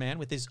the Deer Man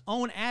with his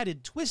own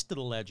added twist to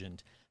the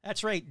legend.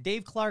 That's right.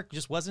 Dave Clark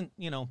just wasn't,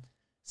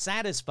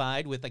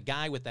 satisfied with a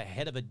guy with the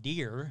head of a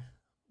deer,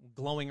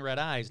 glowing red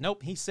eyes.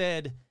 Nope. He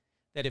said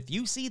that if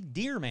you see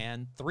Deer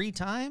Man 3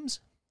 times,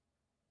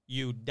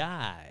 you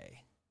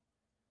die.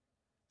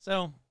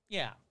 So,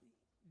 yeah,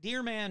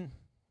 Deer Man,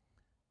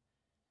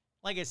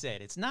 like I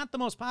said, it's not the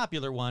most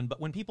popular one, but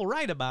when people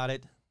write about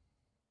it,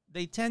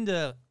 they tend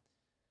to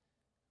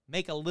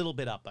make a little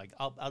bit up.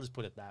 I'll just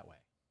put it that way.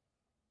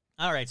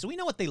 All right, so we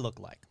know what they look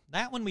like.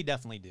 That one we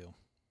definitely do.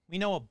 We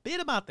know a bit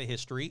about the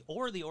history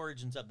or the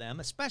origins of them,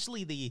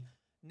 especially the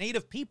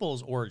native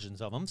people's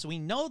origins of them. So we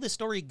know the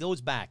story goes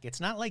back.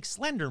 It's not like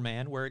Slender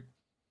Man, where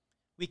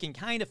we can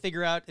kind of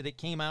figure out that it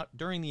came out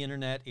during the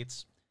internet.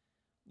 It's,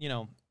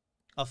 a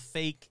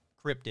fake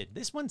cryptid.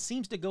 This one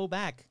seems to go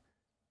back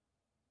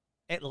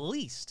at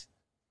least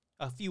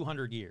a few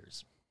hundred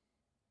years.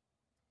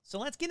 So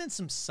let's get in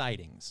some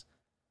sightings.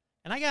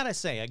 And I gotta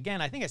say,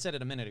 again, I think I said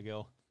it a minute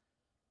ago,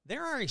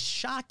 there are a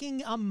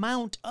shocking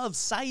amount of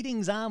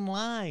sightings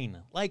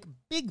online, like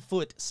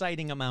Bigfoot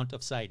sighting amount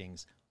of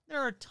sightings.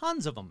 There are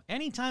tons of them.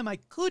 Anytime I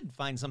could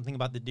find something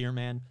about the Deer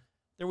Man,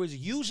 there was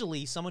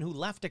usually someone who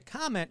left a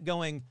comment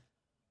going,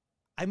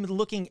 I'm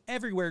looking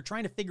everywhere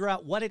trying to figure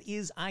out what it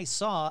is I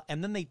saw,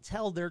 and then they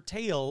tell their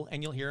tale,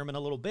 and you'll hear them in a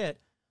little bit,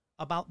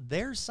 about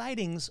their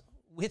sightings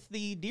with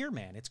the Deer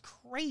Man. It's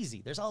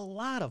crazy. There's a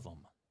lot of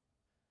them.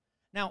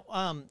 Now,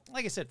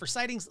 like I said, for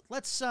sightings,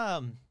 let's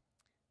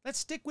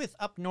stick with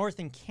up north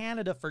in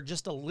Canada for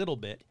just a little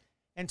bit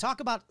and talk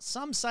about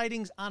some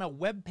sightings on a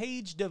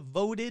webpage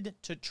devoted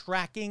to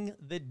tracking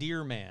the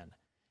Deer Man.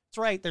 That's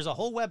right, there's a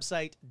whole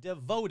website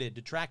devoted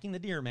to tracking the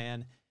Deer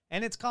Man,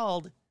 and it's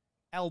called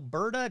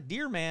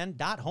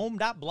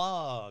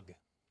albertadeerman.home.blog.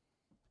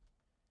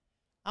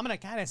 I'm going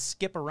to kind of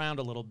skip around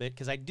a little bit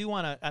because I do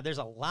want to, there's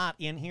a lot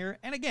in here.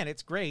 And again,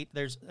 it's great.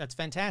 That's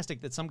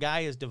fantastic that some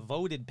guy has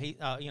devoted,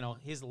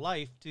 his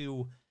life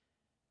to,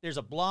 there's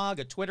a blog,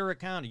 a Twitter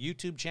account, a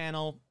YouTube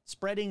channel,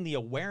 spreading the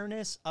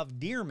awareness of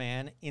Deer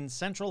Man in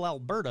central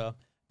Alberta,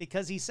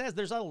 because he says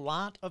there's a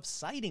lot of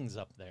sightings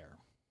up there.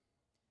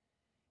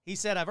 He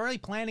said, I've already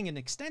planning an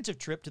extensive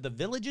trip to the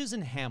villages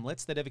and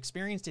hamlets that have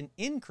experienced an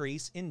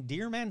increase in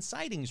deer man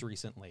sightings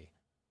recently.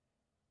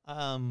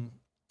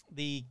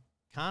 The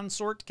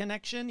Consort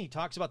Connection, he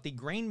talks about the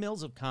grain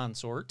mills of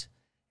Consort.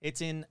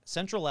 It's in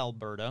central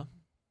Alberta.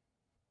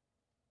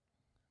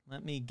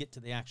 Let me get to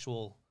the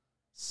actual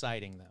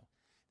sighting, though.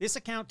 This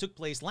account took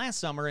place last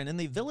summer and in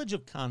the village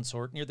of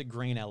Consort near the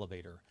grain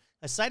elevator.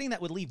 A sighting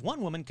that would leave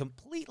one woman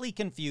completely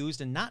confused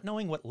and not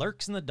knowing what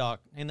lurks in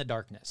the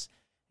darkness.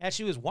 As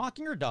she was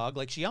walking her dog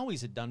like she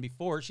always had done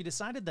before, she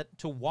decided that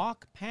to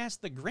walk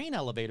past the grain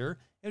elevator,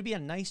 it would be a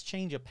nice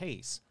change of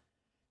pace.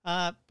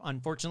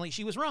 Unfortunately,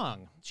 she was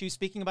wrong. She was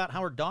speaking about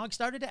how her dog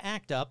started to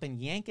act up and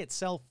yank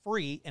itself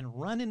free and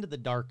run into the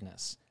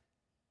darkness.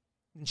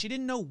 And she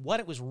didn't know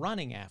what it was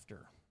running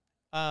after.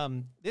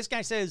 This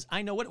guy says,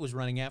 I know what it was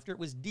running after. It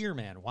was deer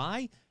man.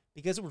 Why?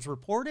 Because it was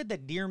reported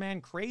that deer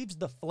man craves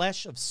the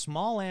flesh of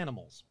small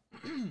animals.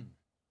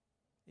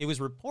 It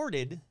was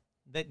reported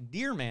that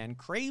deer man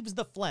craves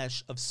the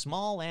flesh of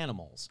small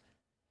animals.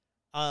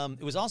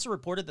 It was also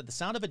reported that the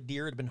sound of a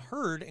deer had been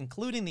heard,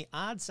 including the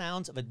odd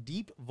sounds of a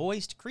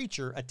deep-voiced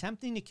creature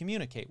attempting to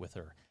communicate with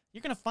her.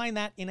 You're going to find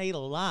that in a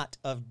lot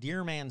of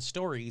deer man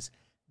stories,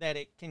 that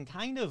it can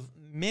kind of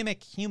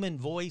mimic human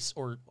voice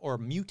or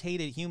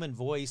mutated human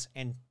voice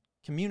and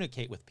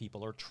communicate with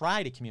people or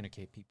try to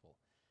communicate people.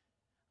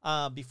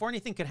 Before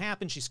anything could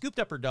happen, she scooped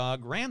up her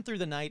dog, ran through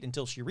the night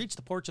until she reached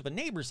the porch of a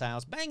neighbor's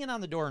house, banging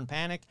on the door in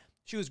panic.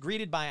 She was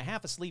greeted by a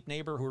half-asleep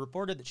neighbor who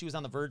reported that she was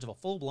on the verge of a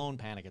full-blown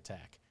panic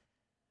attack.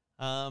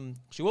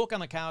 She woke on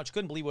the couch,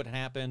 couldn't believe what had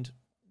happened.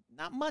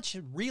 Not much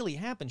had really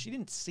happened. She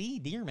didn't see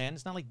deer man.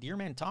 It's not like deer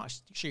man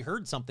talks. She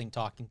heard something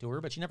talking to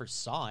her, but she never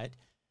saw it.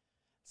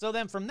 So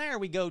then from there,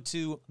 we go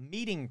to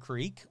Meeting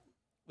Creek,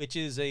 which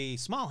is a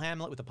small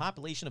hamlet with a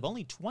population of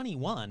only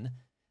 21.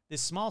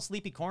 This small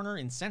sleepy corner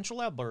in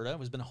central Alberta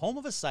has been home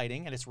of a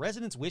sighting, and its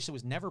residents wish it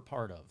was never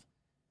part of.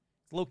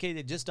 It's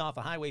located just off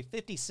of Highway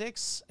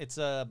 56. It's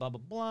blah, blah,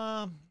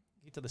 blah.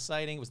 Get to the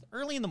sighting. It was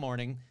early in the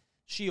morning.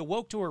 She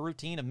awoke to her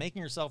routine of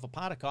making herself a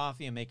pot of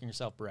coffee and making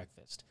herself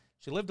breakfast.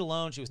 She lived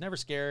alone. She was never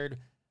scared.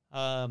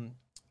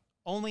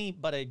 Only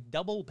but a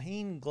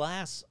double-pane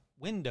glass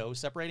window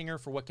separating her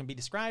for what can be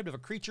described of a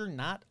creature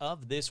not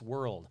of this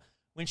world.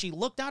 When she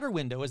looked out her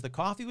window as the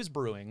coffee was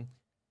brewing,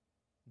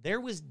 there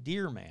was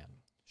Deer Man.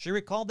 She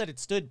recalled that it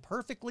stood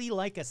perfectly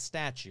like a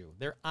statue.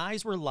 Their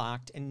eyes were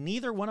locked, and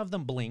neither one of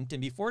them blinked,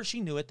 and before she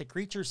knew it, the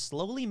creature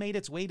slowly made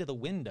its way to the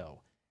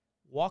window,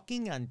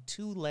 walking on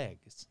two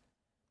legs.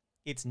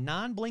 Its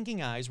non-blinking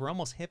eyes were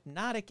almost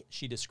hypnotic,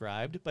 she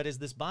described, but as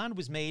this bond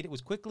was made, it was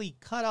quickly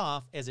cut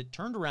off as it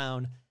turned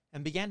around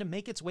and began to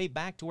make its way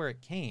back to where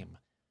it came,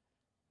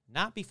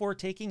 not before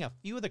taking a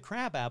few of the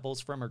crab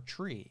apples from her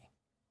tree.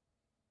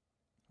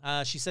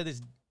 She said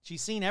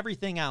she's seen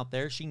everything out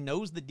there. She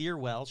knows the deer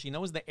well. She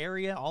knows the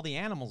area, all the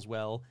animals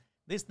well.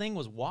 This thing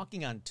was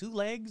walking on two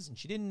legs, and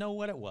she didn't know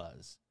what it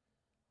was.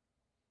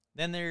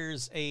 Then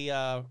there's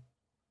a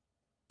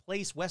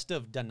place west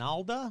of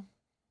Donalda,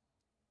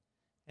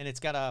 and it's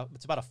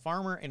about a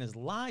farmer and his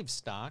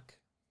livestock.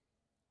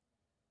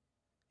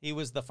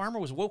 The farmer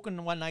was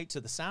woken one night to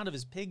the sound of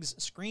his pigs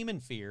scream in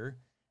fear.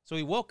 So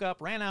he woke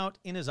up, ran out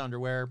in his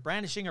underwear,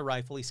 brandishing a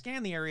rifle. He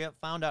scanned the area,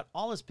 found out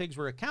all his pigs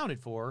were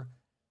accounted for,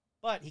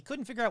 but he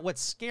couldn't figure out what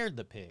scared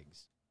the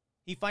pigs.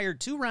 He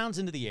fired 2 rounds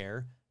into the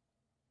air.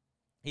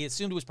 He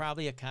assumed it was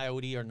probably a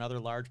coyote or another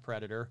large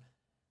predator.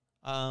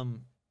 But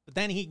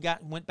then he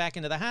went back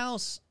into the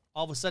house.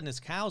 All of a sudden, his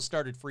cows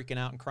started freaking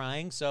out and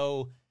crying,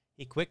 so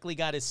he quickly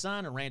got his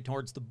son and ran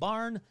towards the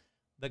barn.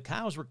 The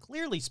cows were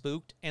clearly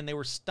spooked, and they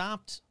were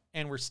stopped,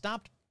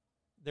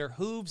 their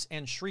hooves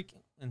and shriek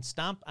and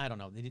stomp. I don't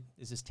know.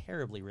 This is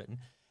terribly written.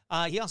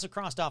 He also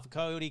crossed off a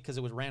coyote because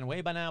it was ran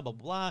away by now, blah,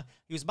 blah, blah.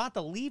 He was about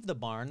to leave the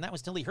barn. That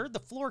was till he heard the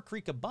floor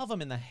creak above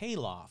him in the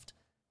hayloft.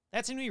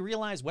 That's when he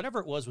realized whatever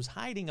it was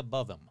hiding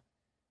above him.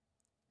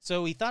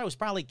 So he thought it was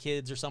probably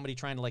kids or somebody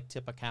trying to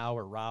tip a cow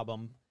or rob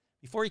him.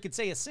 Before he could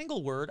say a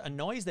single word, a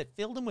noise that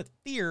filled him with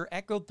fear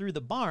echoed through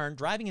the barn,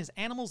 driving his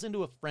animals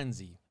into a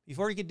frenzy.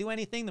 Before he could do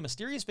anything, the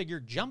mysterious figure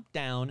jumped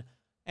down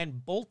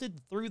and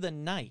bolted through the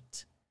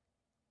night.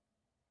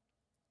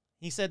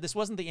 He said this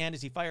wasn't the end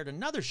as he fired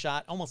another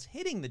shot, almost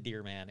hitting the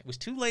deer man. It was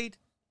too late,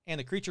 and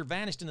the creature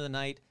vanished into the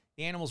night.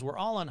 The animals were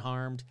all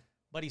unharmed,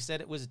 but he said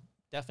it was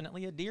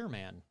definitely a deer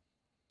man.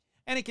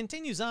 And it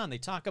continues on. They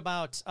talk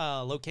about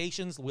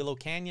locations, Willow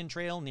Canyon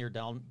Trail near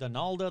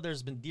Donalda.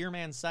 There's been deer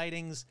man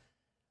sightings.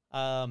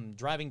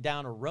 Driving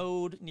down a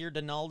road near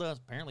Donalda.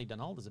 Apparently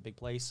Donalda's a big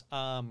place.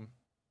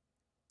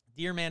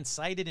 Deer man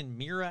sighted in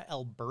Mira,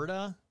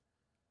 Alberta.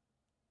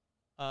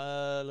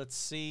 Let's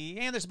see.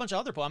 And there's a bunch of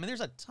other posts. I mean,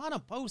 there's a ton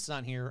of posts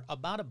on here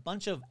about a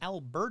bunch of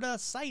Alberta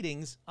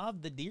sightings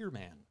of the deer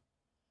man.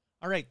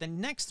 All right, the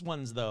next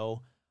ones,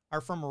 though,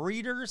 are from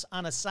readers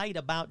on a site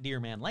about deer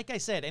man. Like I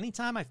said,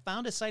 anytime I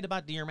found a site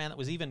about deer man that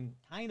was even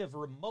kind of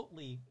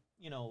remotely,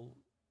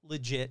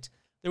 legit,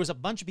 there was a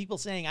bunch of people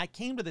saying, I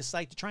came to this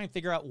site to try and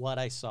figure out what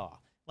I saw.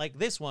 like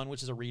this one,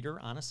 which is a reader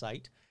on a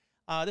site.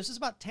 This was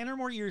about 10 or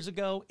more years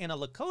ago in a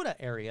Lakota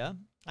area.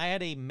 I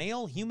had a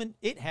male human.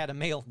 It had a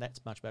male.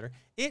 That's much better.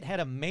 It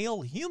had a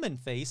male human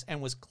face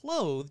and was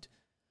clothed,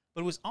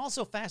 but it was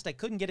also fast. I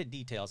couldn't get at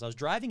details. I was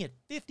driving at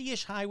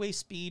 50-ish highway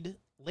speed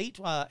late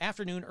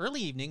afternoon,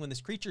 early evening when this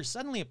creature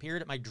suddenly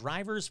appeared at my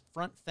driver's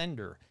front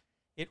fender.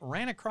 It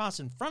ran across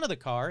in front of the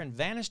car and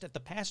vanished at the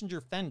passenger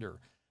fender.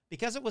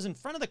 Because it was in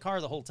front of the car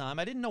the whole time,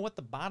 I didn't know what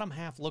the bottom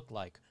half looked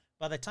like.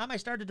 By the time I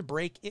started to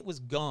brake, it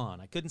was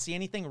gone. I couldn't see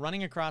anything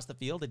running across the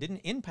field. It didn't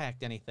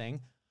impact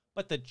anything.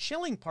 But the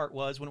chilling part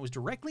was when it was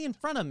directly in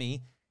front of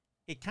me,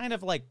 it kind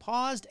of like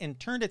paused and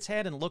turned its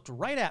head and looked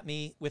right at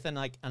me with an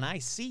I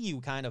see you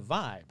kind of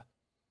vibe.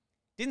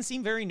 Didn't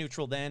seem very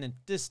neutral then, and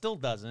this still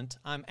doesn't.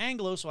 I'm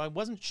Anglo, so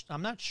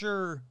I'm not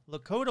sure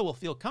Lakota will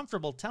feel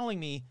comfortable telling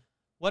me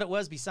what it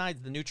was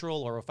besides the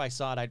neutral, or if I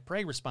saw it, I'd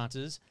pray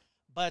responses.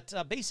 But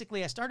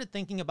basically, I started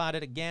thinking about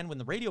it again when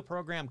the radio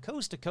program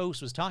Coast to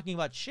Coast was talking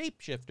about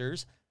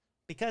shapeshifters,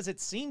 because it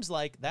seems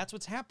like that's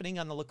what's happening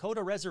on the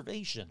Lakota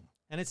reservation.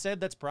 And it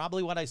said that's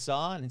probably what I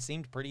saw, and it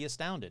seemed pretty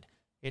astounded.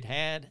 It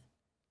had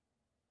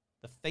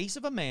the face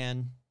of a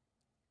man,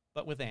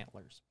 but with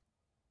antlers.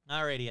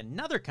 Alrighty,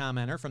 another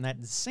commenter from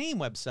that same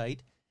website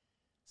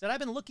said, I've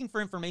been looking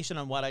for information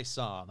on what I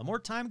saw. The more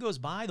time goes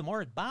by, the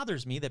more it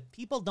bothers me that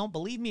people don't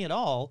believe me at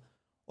all,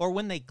 or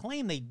when they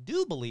claim they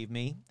do believe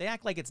me, they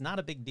act like it's not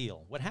a big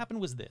deal. What happened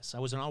was this. I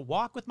was on a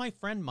walk with my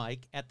friend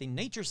Mike at the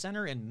Nature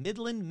Center in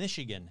Midland,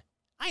 Michigan.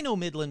 I know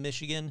Midland,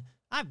 Michigan.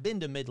 I've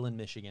been to Midland,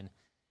 Michigan.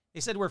 They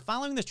said we're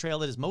following this trail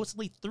that is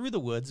mostly through the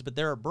woods, but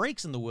there are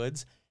breaks in the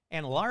woods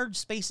and large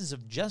spaces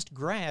of just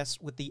grass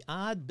with the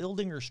odd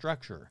building or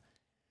structure.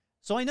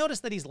 So I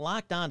noticed that he's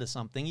locked onto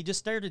something. He just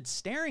started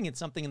staring at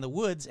something in the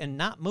woods and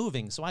not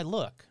moving, so I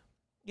look.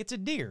 It's a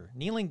deer,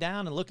 kneeling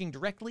down and looking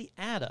directly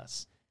at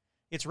us.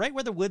 It's right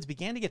where the woods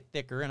began to get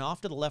thicker and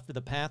off to the left of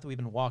the path we've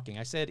been walking.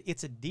 I said,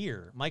 it's a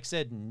deer. Mike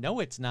said, no,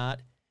 it's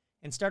not,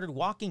 and started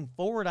walking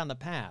forward on the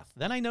path.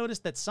 Then I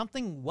noticed that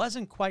something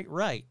wasn't quite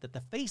right, that the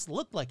face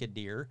looked like a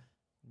deer,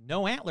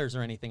 no antlers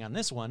or anything on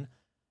this one,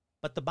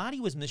 but the body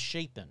was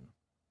misshapen.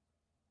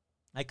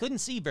 I couldn't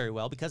see very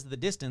well because of the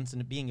distance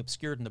and it being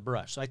obscured in the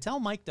brush, so I tell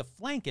Mike to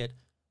flank it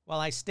while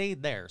I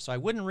stayed there, so I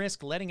wouldn't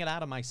risk letting it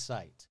out of my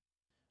sight.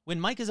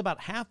 When Mike is about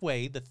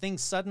halfway, the thing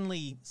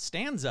suddenly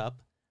stands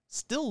up,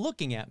 still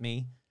looking at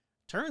me,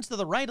 turns to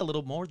the right a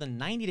little more than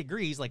 90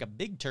 degrees like a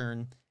big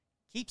turn,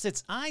 keeps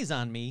its eyes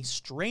on me,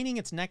 straining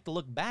its neck to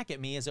look back at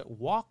me as it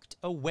walked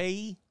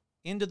away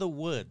into the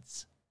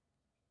woods.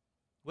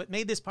 What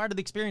made this part of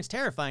the experience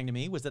terrifying to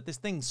me was that this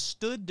thing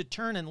stood to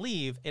turn and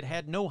leave. It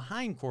had no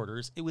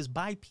hindquarters. It was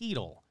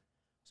bipedal.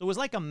 So it was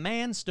like a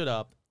man stood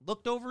up,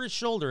 looked over his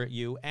shoulder at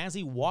you as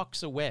he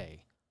walks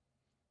away.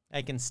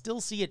 I can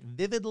still see it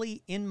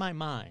vividly in my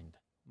mind.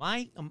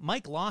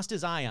 Mike lost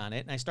his eye on it,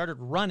 and I started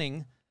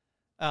running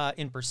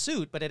in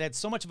pursuit, but it had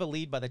so much of a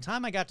lead. By the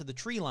time I got to the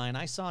tree line,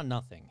 I saw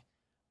nothing.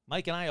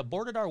 Mike and I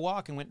aborted our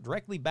walk and went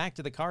directly back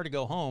to the car to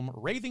go home,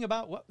 raving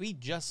about what we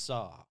just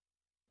saw.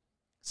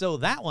 So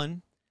that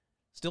one,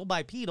 still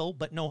bipedal,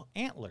 but no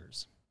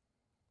antlers.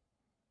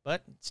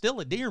 But still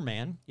a deer,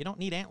 man. You don't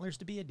need antlers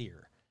to be a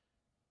deer.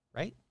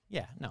 Right?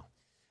 Yeah, no.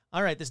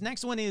 All right, this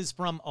next one is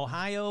from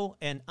Ohio.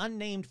 An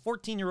unnamed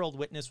 14-year-old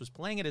witness was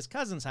playing at his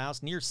cousin's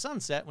house near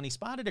sunset when he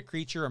spotted a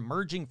creature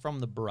emerging from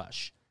the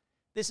brush.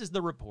 This is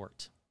the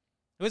report.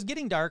 It was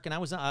getting dark, and I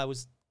was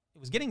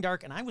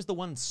the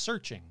one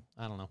searching.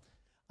 I don't know.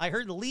 I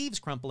heard the leaves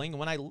crumpling, and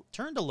when I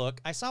turned to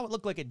look, I saw what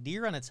looked like a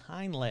deer on its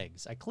hind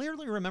legs. I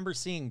clearly remember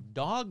seeing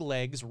dog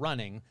legs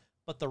running,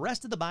 but the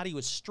rest of the body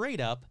was straight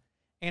up,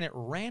 and it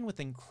ran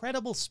with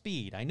incredible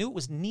speed. I knew it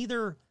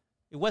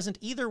wasn't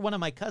either one of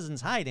my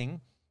cousins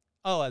hiding.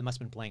 Oh, I must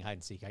have been playing hide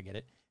and seek. I get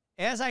it.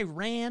 As I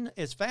ran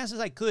as fast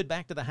as I could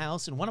back to the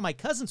house, and one of my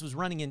cousins was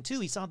running in too,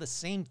 he saw the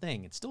same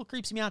thing. It still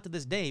creeps me out to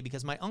this day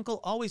because my uncle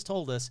always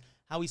told us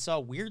how he saw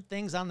weird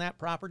things on that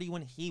property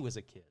when he was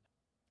a kid.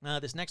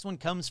 This next one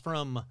comes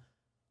from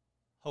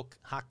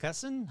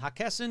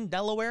Hockessin,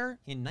 Delaware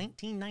in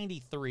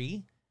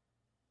 1993.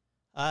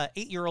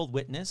 8-year-old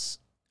witness.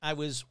 I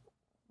was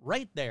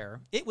right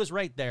there. It was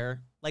right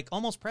there, like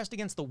almost pressed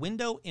against the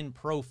window in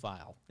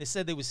profile. They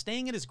said they was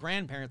staying at his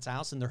grandparents'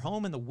 house in their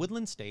home in the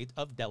woodland state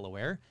of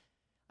Delaware.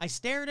 I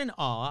stared in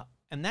awe,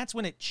 and that's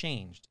when it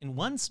changed. In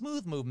one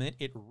smooth movement,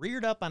 it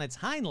reared up on its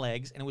hind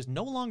legs, and it was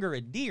no longer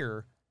a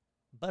deer,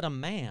 but a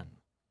man.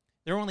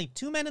 There were only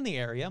 2 men in the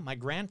area, my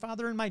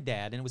grandfather and my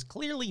dad, and it was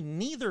clearly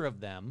neither of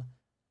them.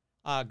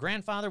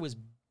 Grandfather was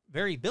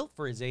very built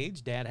for his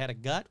age. Dad had a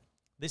gut.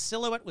 This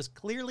silhouette was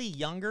clearly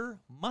younger,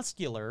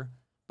 muscular,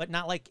 but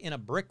not like in a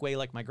brick way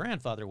like my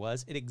grandfather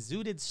was. It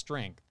exuded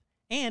strength,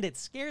 and it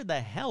scared the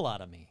hell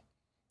out of me.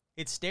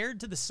 It stared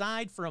to the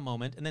side for a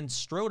moment and then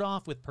strode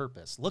off with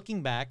purpose.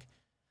 Looking back,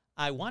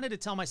 I wanted to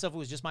tell myself it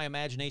was just my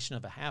imagination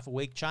of a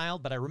half-awake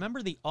child, but I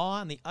remember the awe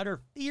and the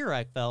utter fear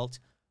I felt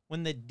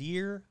when the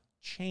deer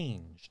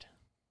changed.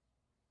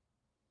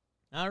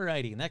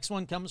 Alrighty, next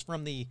one comes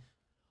from the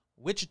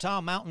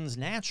Wichita Mountains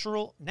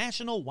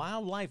National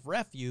Wildlife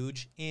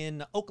Refuge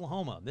in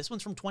Oklahoma. This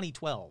one's from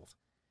 2012.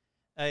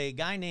 A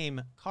guy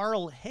named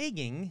Kyle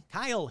Hagen,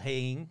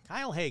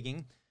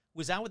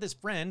 was out with his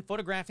friend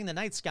photographing the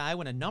night sky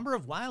when a number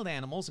of wild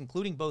animals,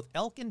 including both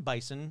elk and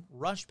bison,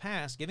 rushed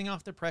past, giving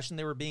off the impression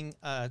they were being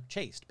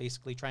chased,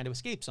 basically trying to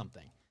escape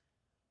something.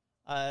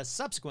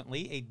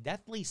 Subsequently, a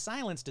deathly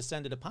silence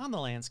descended upon the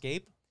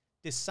landscape.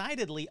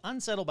 Decidedly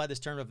unsettled by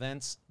this turn of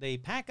events, they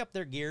pack up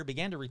their gear,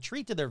 began to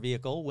retreat to their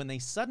vehicle when a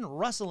sudden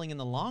rustling in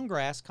the long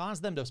grass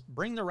caused them to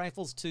bring their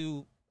rifles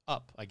to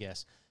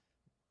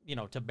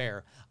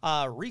bear.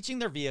 Reaching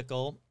their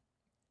vehicle,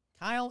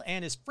 Kyle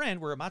and his friend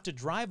were about to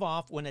drive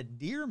off when a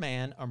deer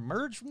man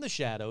emerged from the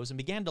shadows and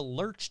began to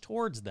lurch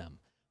towards them.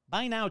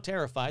 By now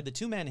terrified, the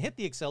two men hit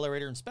the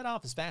accelerator and sped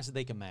off as fast as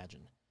they could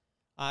imagine.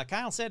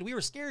 Kyle said, "We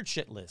were scared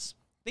shitless.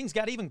 Things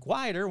got even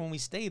quieter when we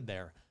stayed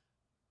there.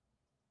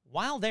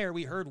 While there,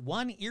 we heard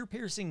one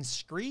ear-piercing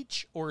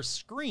screech or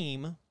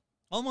scream,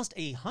 almost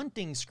a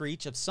hunting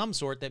screech of some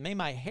sort that made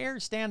my hair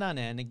stand on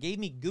end and gave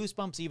me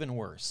goosebumps even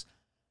worse.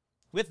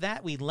 With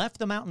that, we left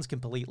the mountains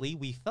completely.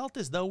 We felt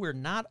as though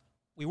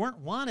we weren't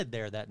wanted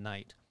there that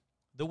night.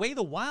 The way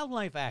the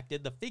wildlife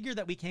acted, the figure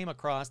that we came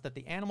across that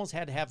the animals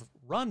had to have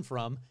run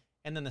from,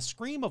 and then the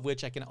scream of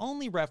which I can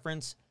only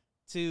reference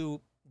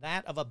to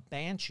that of a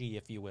banshee,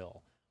 if you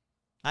will.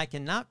 I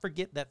cannot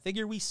forget that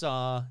figure we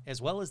saw,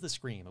 as well as the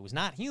scream. It was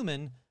not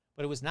human,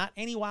 but it was not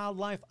any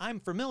wildlife I'm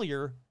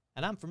familiar,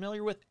 and I'm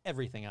familiar with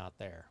everything out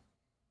there."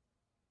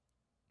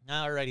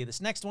 Alrighty,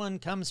 this next one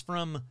comes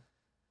from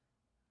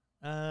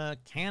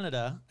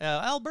Canada,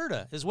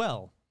 Alberta as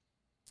well.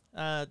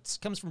 It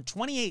comes from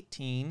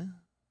 2018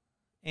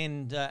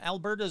 in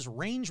Alberta's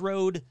Range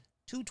Road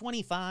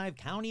 225,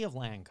 County of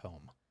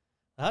Lancome.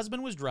 The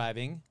husband was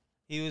driving.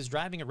 He was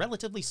driving a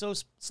relatively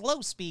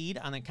slow speed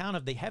on account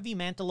of the heavy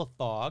mantle of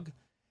fog.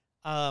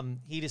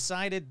 He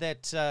decided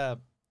that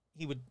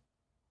he would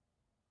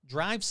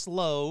drive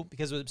slow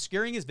because it was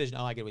obscuring his vision.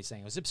 Oh, I get what he's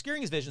saying. It was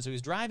obscuring his vision, so he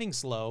was driving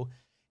slow.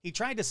 He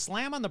tried to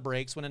slam on the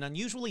brakes when an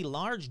unusually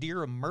large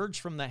deer emerged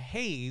from the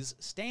haze,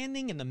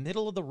 standing in the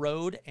middle of the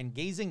road and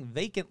gazing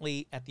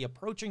vacantly at the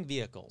approaching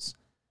vehicles.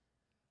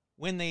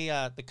 When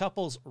the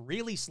couples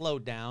really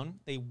slowed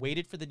down, they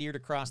waited for the deer to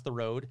cross the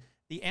road.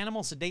 The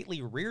animal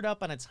sedately reared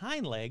up on its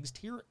hind legs,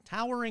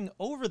 towering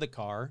over the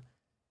car,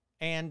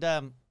 and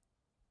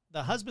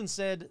the husband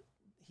said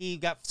he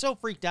got so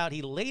freaked out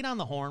he laid on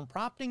the horn,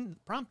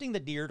 prompting the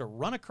deer to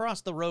run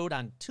across the road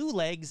on two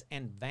legs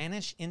and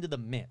vanish into the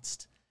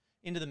mist.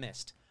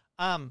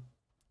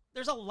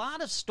 There's a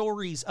lot of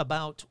stories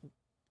about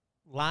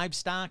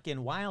livestock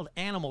and wild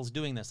animals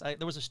doing this.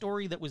 There was a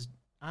story that was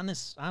on the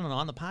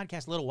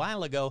podcast a little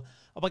while ago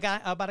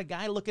about a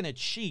guy looking at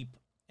sheep.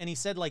 And he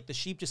said, like, the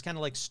sheep just kind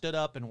of, like, stood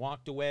up and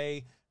walked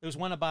away. There was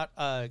one about,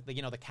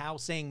 the cow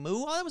saying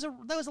moo.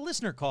 Oh, that was a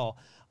listener call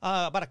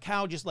about a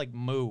cow just, like,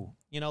 moo.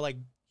 Like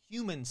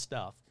human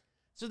stuff.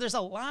 So there's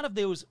a lot of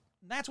those.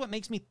 That's what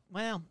makes me,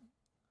 well,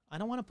 I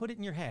don't want to put it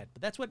in your head,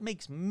 but that's what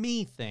makes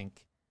me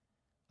think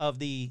of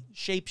the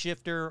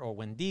shapeshifter or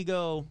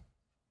Wendigo.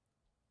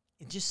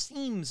 It just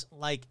seems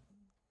like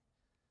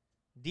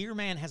Deer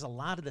Man has a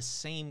lot of the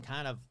same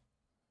kind of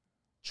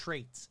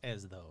traits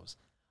as those.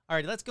 All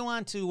right, let's go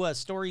on to a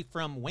story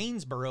from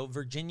Waynesboro,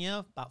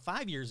 Virginia, about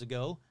 5 years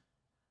ago.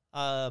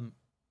 I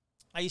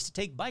used to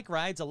take bike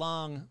rides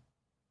along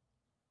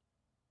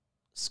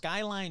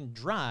Skyline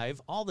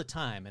Drive all the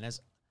time, and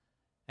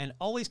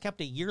always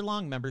kept a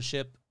year-long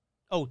membership.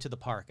 Oh, to the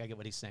park, I get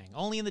what he's saying.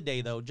 Only in the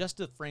day, though, just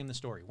to frame the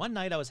story. One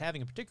night, I was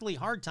having a particularly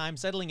hard time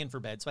settling in for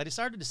bed, so I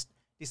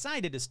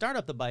decided to start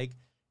up the bike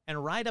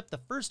and ride up the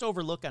first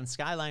overlook on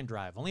Skyline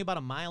Drive, only about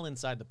a mile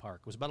inside the park.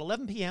 It was about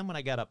 11 p.m. when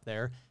I got up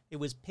there. It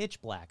was pitch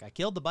black. I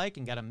killed the bike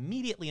and got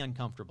immediately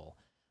uncomfortable.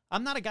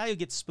 I'm not a guy who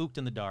gets spooked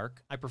in the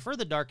dark. I prefer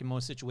the dark in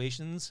most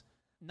situations.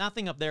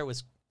 Nothing up there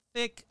was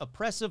thick,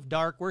 oppressive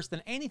dark, worse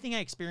than anything I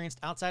experienced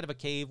outside of a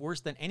cave, worse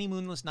than any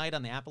moonless night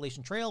on the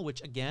Appalachian Trail,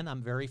 which, again,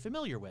 I'm very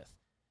familiar with.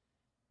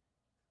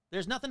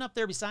 There's nothing up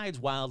there besides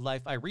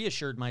wildlife, I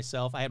reassured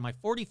myself. I had my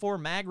 .44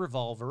 mag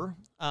revolver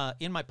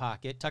in my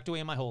pocket, tucked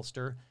away in my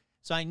holster,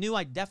 so I knew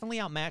I'd definitely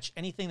outmatch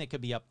anything that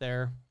could be up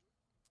there.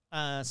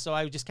 So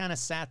I just kind of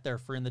sat there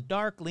in the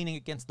dark, leaning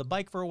against the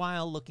bike for a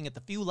while, looking at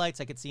the few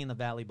lights I could see in the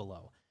valley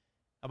below.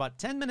 About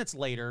 10 minutes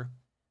later,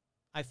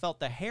 I felt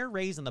the hair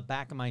raise on the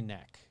back of my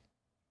neck.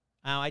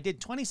 Now, I did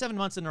 27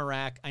 months in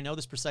Iraq. I know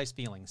this precise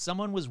feeling.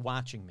 Someone was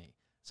watching me.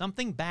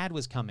 Something bad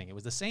was coming. It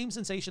was the same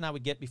sensation I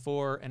would get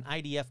before an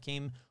IDF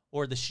came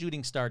or the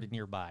shooting started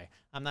nearby.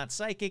 I'm not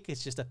psychic.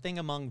 It's just a thing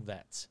among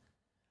vets.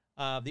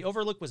 The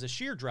overlook was a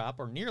sheer drop,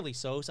 or nearly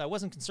so I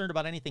wasn't concerned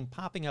about anything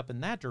popping up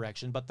in that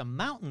direction, but the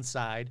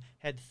mountainside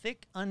had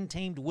thick,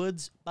 untamed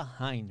woods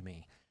behind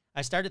me.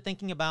 I started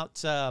thinking about,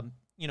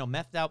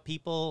 methed out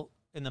people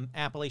in the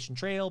Appalachian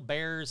Trail,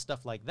 bears,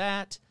 stuff like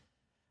that.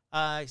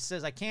 He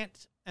says, I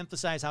can't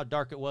emphasize how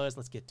dark it was.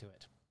 Let's get to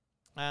it.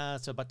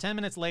 So about 10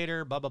 minutes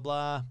later, blah, blah,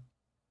 blah.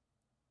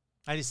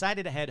 I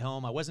decided to head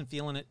home. I wasn't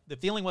feeling it. The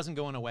feeling wasn't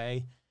going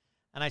away.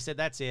 And I said,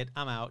 that's it.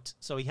 I'm out.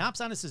 So he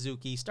hops on a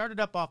Suzuki, started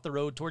up off the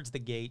road towards the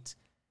gate,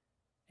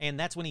 and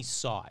that's when he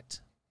saw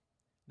it.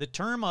 The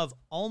term of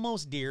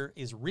almost deer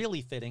is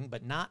really fitting,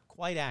 but not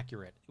quite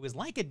accurate. It was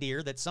like a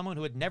deer that someone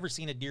who had never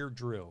seen a deer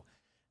drew.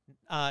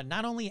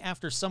 Not only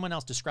after someone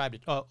else described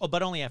it,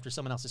 but only after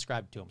someone else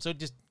described it to him. So it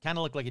just kind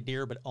of looked like a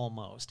deer, but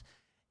almost.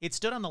 It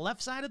stood on the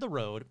left side of the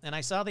road, and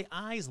I saw the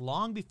eyes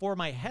long before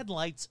my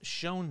headlights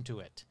shone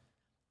to it.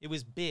 It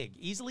was big,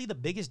 easily the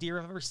biggest deer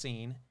I've ever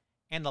seen,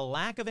 and the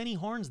lack of any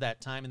horns that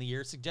time in the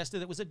year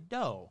suggested it was a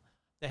doe.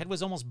 The head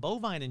was almost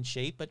bovine in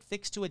shape, but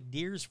fixed to a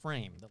deer's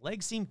frame. The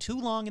legs seemed too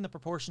long in the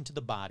proportion to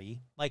the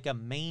body, like a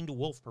maned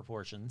wolf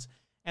proportions,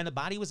 and the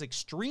body was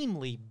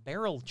extremely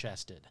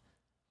barrel-chested.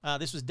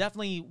 This was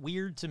definitely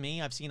weird to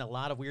me. I've seen a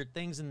lot of weird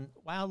things in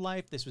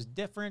wildlife. This was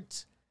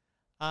different.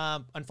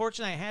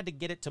 Unfortunately, I had to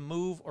get it to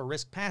move or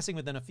risk passing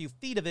within a few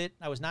feet of it.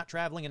 I was not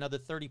traveling another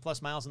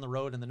 30-plus miles on the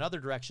road in another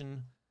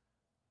direction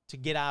to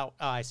get out.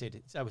 I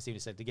was even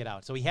said to get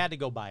out. So he had to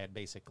go by it,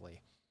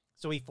 basically.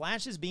 So he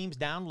flashed his beams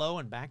down low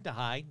and back to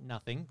high,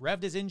 nothing.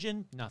 Revved his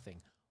engine,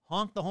 nothing.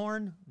 Honked the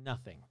horn,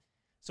 nothing.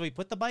 So he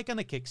put the bike on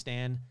the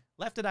kickstand,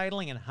 left it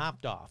idling, and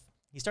hopped off.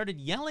 He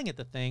started yelling at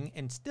the thing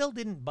and still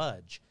didn't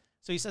budge.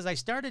 So he says, I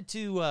started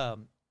to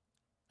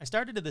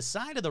the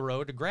side of the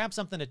road to grab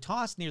something to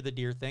toss near the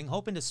deer thing,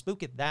 hoping to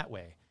spook it that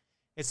way.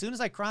 As soon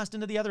as I crossed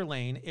into the other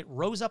lane, it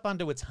rose up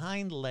onto its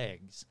hind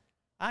legs.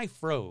 I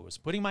froze,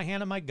 putting my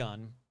hand on my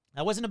gun.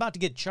 I wasn't about to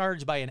get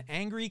charged by an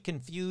angry,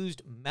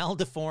 confused,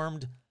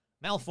 malformed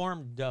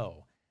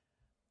doe.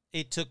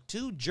 It took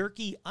two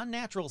jerky,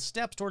 unnatural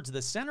steps towards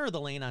the center of the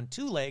lane on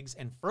two legs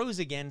and froze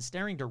again,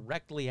 staring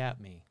directly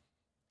at me.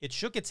 It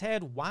shook its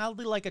head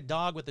wildly like a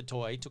dog with a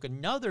toy, took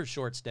another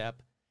short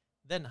step,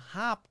 then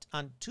hopped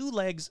on two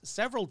legs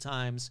several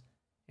times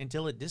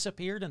until it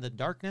disappeared in the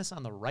darkness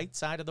on the right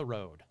side of the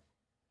road.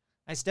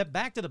 I stepped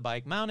back to the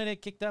bike, mounted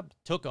it, kicked up,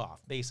 took off,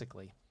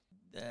 basically.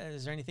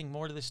 Is there anything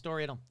more to this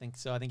story? I don't think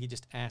so. I think he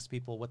just asked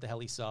people what the hell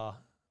he saw.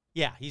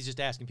 Yeah, he's just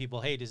asking people,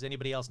 hey, does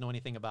anybody else know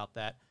anything about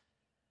that?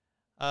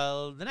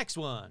 The next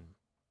one.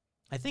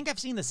 I think I've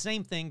seen the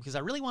same thing because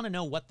I really want to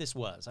know what this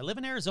was. I live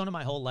in Arizona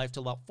my whole life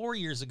till about 4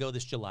 years ago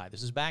this July.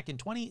 This was back in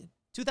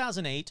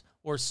 2008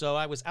 or so.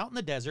 I was out in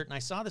the desert and I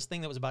saw this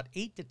thing that was about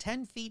 8 to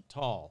 10 feet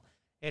tall.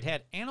 It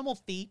had animal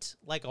feet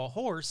like a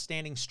horse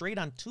standing straight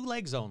on two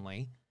legs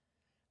only.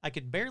 I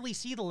could barely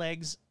see the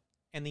legs,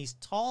 and these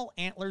tall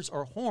antlers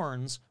or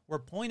horns were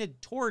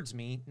pointed towards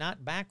me,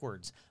 not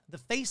backwards. The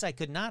face I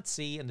could not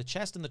see, and the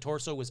chest and the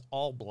torso was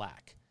all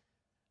black.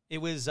 It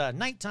was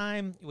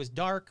nighttime, it was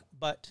dark,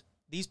 but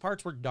these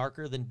parts were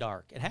darker than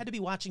dark. It had to be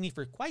watching me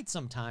for quite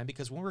some time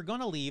because when we were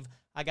going to leave,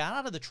 I got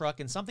out of the truck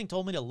and something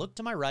told me to look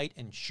to my right,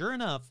 and sure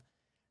enough,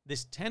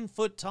 this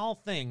 10-foot tall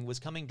thing was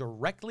coming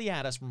directly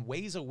at us from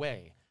ways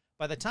away.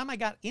 By the time I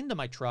got into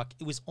my truck,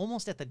 it was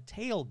almost at the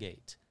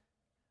tailgate.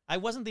 I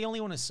wasn't the only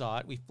one who saw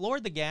it. We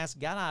floored the gas,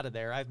 got out of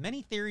there. I have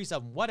many theories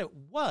on what it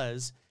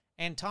was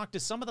and talked to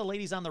some of the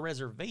ladies on the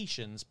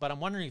reservations, but I'm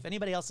wondering if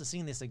anybody else has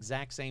seen this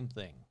exact same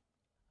thing.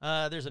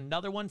 There's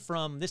another one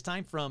this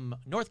time from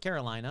North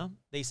Carolina.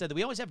 They said that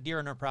we always have deer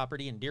on our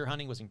property, and deer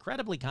hunting was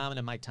incredibly common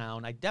in my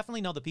town. I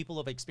definitely know the people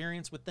who have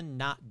experience with the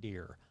not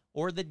deer,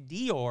 or the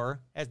Dior,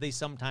 as they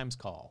sometimes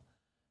call.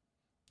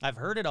 I've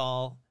heard it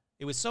all.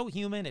 It was so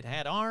human. It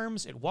had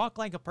arms. It walked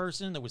like a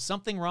person. There was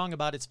something wrong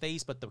about its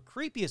face, but the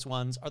creepiest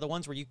ones are the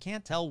ones where you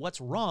can't tell what's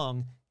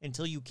wrong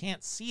until you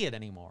can't see it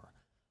anymore.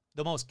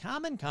 The most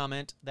common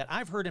comment that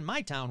I've heard in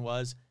my town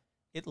was,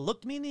 it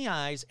looked me in the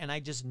eyes, and I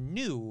just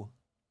knew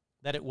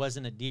that it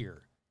wasn't a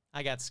deer.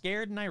 I got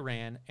scared and I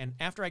ran, and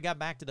after I got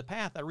back to the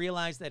path, I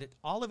realized that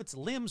all of its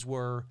limbs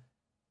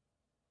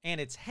and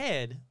its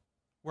head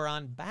were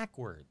on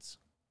backwards.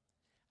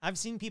 I've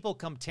seen people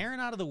come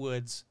tearing out of the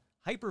woods,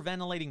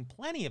 hyperventilating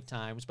plenty of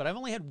times, but I've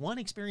only had one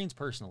experience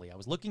personally. I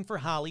was looking for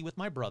Holly with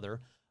my brother,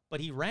 but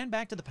he ran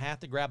back to the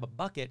path to grab a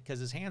bucket because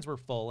his hands were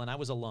full and I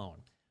was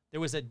alone.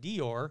 There was a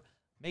Dior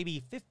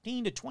maybe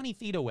 15 to 20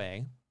 feet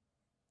away.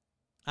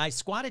 I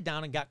squatted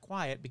down and got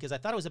quiet because I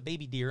thought it was a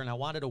baby deer and I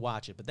wanted to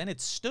watch it, but then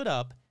it stood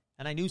up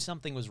and I knew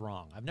something was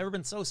wrong. I've never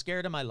been so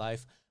scared in my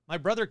life. My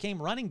brother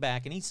came running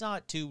back and he saw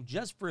it too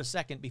just for a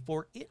second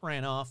before it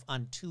ran off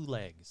on two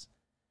legs.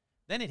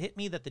 Then it hit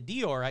me that the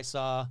Dior I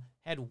saw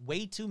had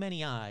way too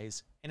many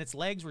eyes and its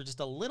legs were just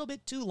a little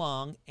bit too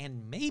long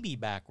and maybe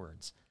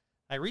backwards.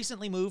 I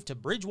recently moved to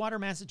Bridgewater,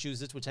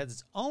 Massachusetts, which has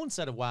its own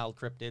set of wild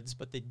cryptids,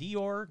 but the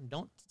Dior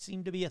don't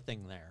seem to be a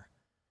thing there.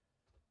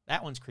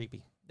 That one's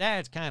creepy.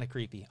 That's kind of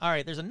creepy. All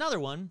right, there's another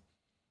one.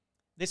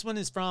 This one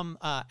is from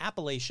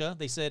Appalachia.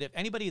 They said, if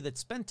anybody that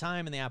spent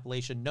time in the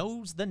Appalachia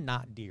knows the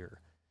not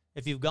deer.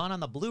 If you've gone on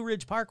the Blue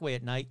Ridge Parkway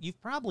at night,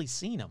 you've probably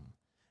seen them.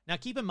 Now,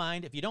 keep in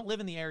mind, if you don't live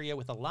in the area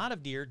with a lot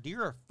of deer,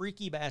 deer are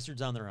freaky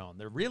bastards on their own.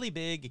 They're really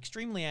big,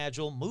 extremely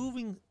agile,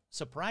 moving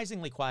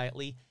surprisingly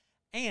quietly,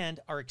 and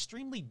are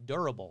extremely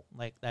durable.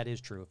 Like, that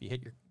is true. If you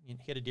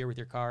hit a deer with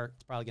your car,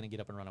 it's probably going to get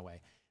up and run away.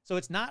 So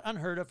it's not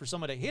unheard of for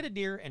someone to hit a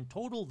deer and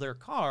total their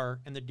car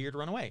and the deer to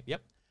run away.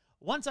 Yep.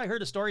 Once I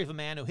heard a story of a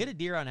man who hit a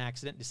deer on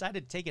accident,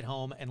 decided to take it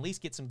home and at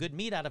least get some good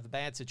meat out of a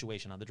bad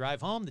situation. On the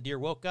drive home, the deer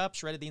woke up,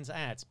 shredded the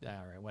inside. It's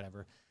all right,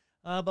 whatever.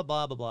 Blah,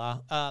 blah, blah,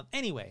 blah.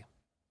 Anyway,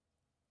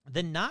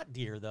 the not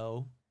deer,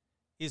 though,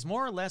 is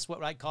more or less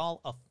what I call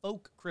a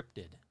folk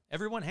cryptid.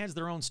 Everyone has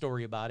their own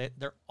story about it.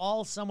 They're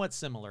all somewhat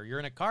similar. You're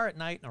in a car at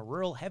night in a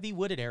rural, heavy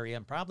wooded area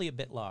and probably a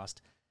bit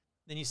lost.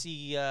 Then you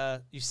see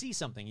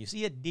something. You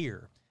see a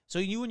deer. So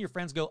you and your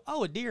friends go,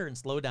 oh, a deer, and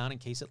slow down in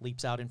case it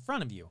leaps out in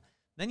front of you.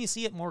 Then you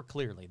see it more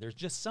clearly. There's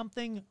just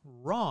something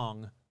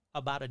wrong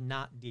about a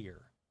not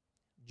deer.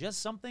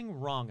 Just something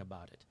wrong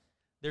about it.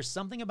 There's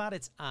something about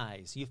its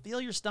eyes. You feel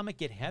your stomach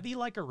get heavy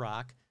like a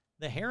rock,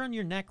 the hair on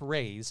your neck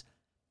raise.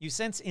 You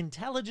sense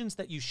intelligence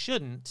that you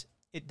shouldn't.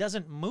 It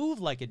doesn't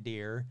move like a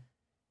deer.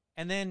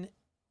 And then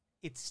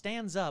it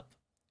stands up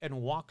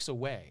and walks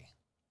away.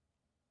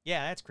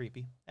 Yeah, that's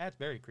creepy. That's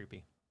very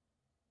creepy.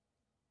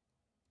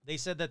 They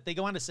said that they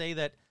go on to say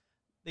that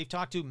they've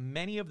talked to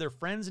many of their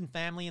friends and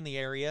family in the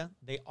area.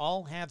 They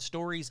all have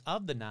stories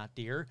of the not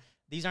deer.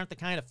 These aren't the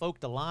kind of folk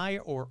to lie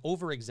or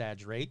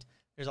over-exaggerate.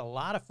 There's a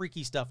lot of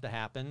freaky stuff that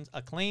happens.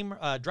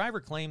 A driver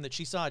claimed that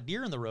she saw a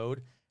deer in the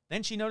road.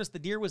 Then she noticed the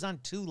deer was on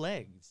 2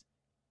 legs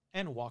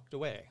and walked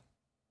away.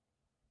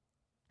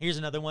 Here's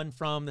another one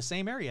from the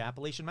same area,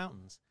 Appalachian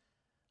Mountains.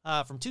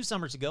 From 2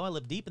 summers ago, I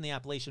lived deep in the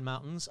Appalachian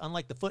Mountains,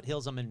 unlike the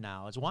foothills I'm in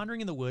now. I was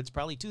wandering in the woods,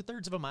 probably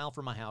 2/3 of a mile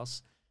from my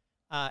house.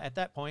 At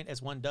that point,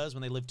 as one does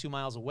when they live 2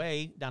 miles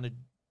away, down a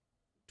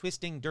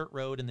twisting dirt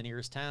road in the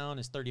nearest town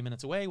is 30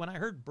 minutes away, when I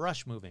heard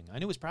brush moving. I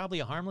knew it was probably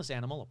a harmless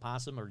animal, a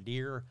possum or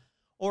deer,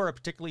 or a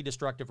particularly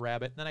destructive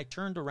rabbit. Then I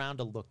turned around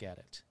to look at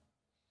it.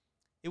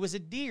 It was a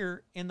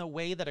deer in the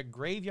way that a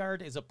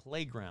graveyard is a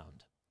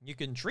playground. You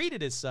can treat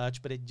it as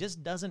such, but it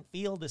just doesn't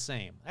feel the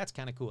same. That's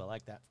kind of cool. I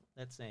like that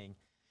saying.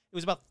 It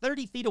was about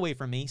 30 feet away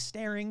from me,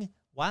 staring.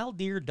 Wild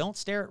deer don't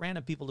stare at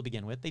random people to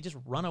begin with. They just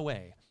run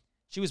away.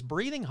 She was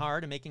breathing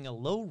hard and making a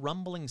low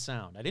rumbling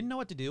sound. I didn't know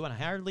what to do, and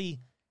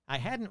I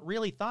hadn't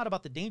really thought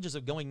about the dangers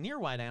of going near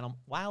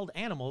wild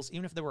animals,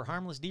 even if they were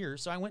harmless deer,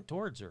 so I went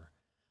towards her.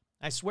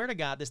 I swear to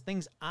God, this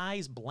thing's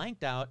eyes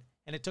blanked out,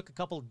 and it took a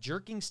couple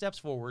jerking steps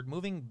forward,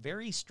 moving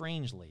very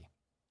strangely.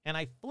 And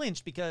I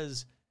flinched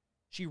because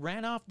she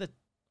ran off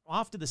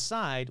to the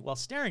side while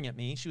staring at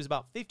me. She was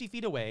about 50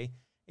 feet away.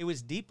 It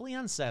was deeply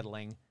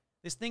unsettling.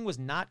 This thing was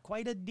not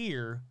quite a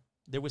deer.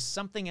 There was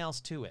something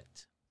else to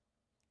it.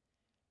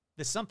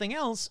 The something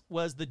else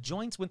was the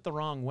joints went the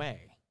wrong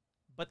way.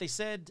 But they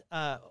said,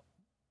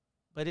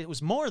 but it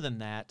was more than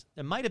that.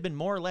 There might have been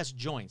more or less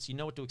joints. You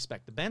know what to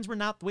expect. The bends were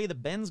not the way the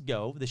bends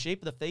go. The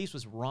shape of the face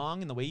was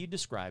wrong in the way you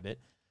describe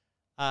it.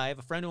 I have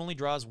a friend who only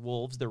draws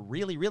wolves. They're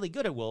really, really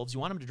good at wolves. You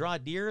want them to draw a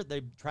deer,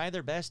 they try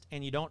their best,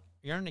 and you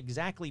aren't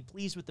exactly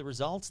pleased with the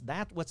results.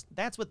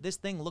 That's what this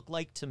thing looked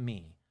like to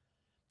me.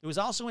 There was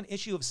also an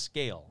issue of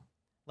scale.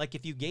 Like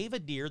if you gave a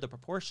deer the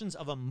proportions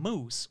of a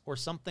moose or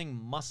something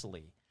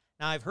muscly.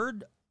 Now, I've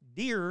heard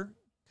deer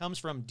comes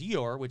from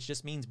dior, which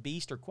just means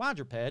beast or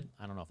quadruped.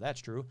 I don't know if that's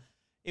true.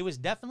 It was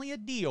definitely a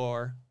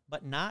dior,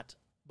 but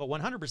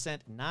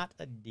 100% not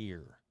a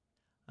deer.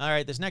 All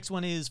right, this next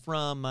one is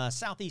from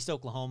southeast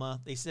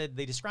Oklahoma. They said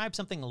they described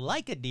something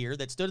like a deer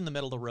that stood in the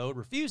middle of the road,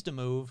 refused to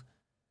move.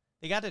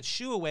 They got its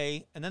shoe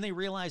away, and then they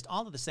realized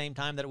all at the same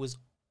time that it was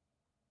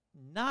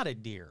not a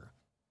deer.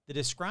 They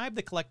described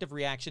the collective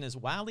reaction as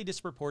wildly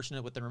disproportionate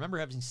with what they remember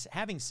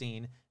having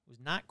seen. It was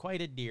not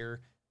quite a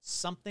deer.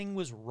 Something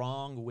was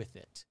wrong with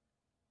it.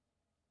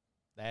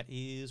 That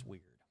is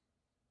weird.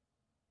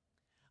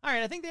 All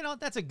right, I think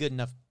that's a good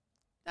enough.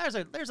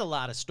 There's a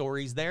lot of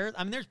stories there.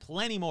 I mean, there's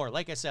plenty more.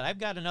 Like I said, I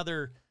got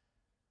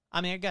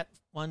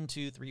 1,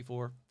 2, 3,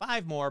 4,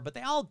 5 more, but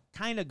they all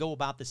kind of go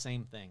about the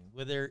same thing.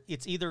 Whether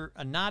it's either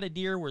not a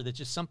deer where there's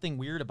just something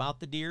weird about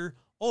the deer,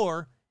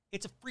 or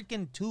it's a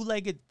freaking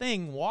 2-legged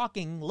thing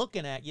walking,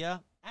 looking at you,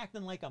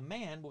 acting like a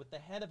man, but with the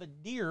head of a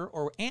deer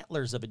or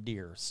antlers of a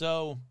deer.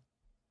 So,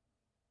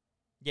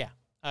 yeah,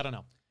 I don't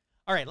know.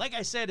 All right, like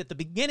I said at the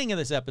beginning of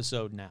this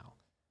episode now,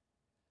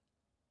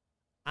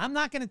 I'm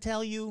not going to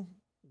tell you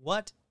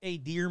what a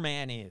deer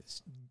man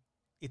is.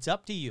 It's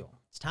up to you.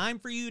 It's time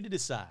for you to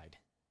decide.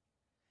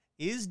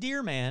 Is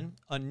deer man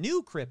a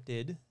new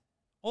cryptid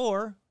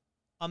or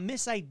a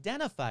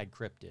misidentified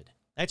cryptid?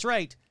 That's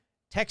right.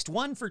 Text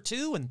 1 for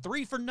 2 and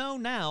 3 for no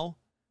now.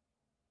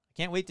 I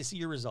can't wait to see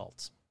your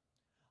results.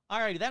 All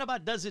right, that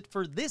about does it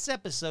for this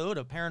episode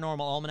of Paranormal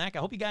Almanac. I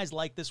hope you guys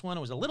liked this one.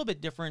 It was a little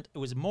bit different. It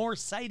was more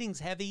sightings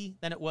heavy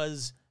than it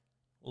was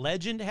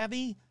legend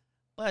heavy.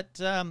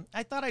 But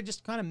I thought I'd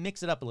just kind of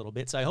mix it up a little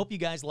bit. So I hope you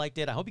guys liked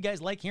it. I hope you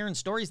guys like hearing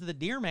stories of the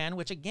deer man,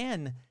 which,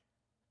 again,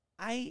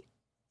 I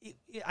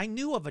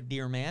knew of a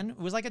deer man. It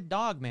was like a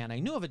dog man. I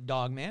knew of a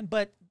dog man,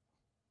 but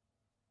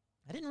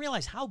I didn't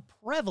realize how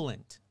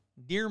prevalent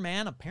deer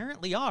man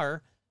apparently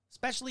are,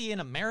 especially in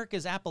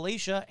America's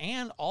Appalachia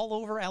and all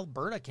over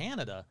Alberta,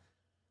 Canada.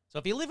 So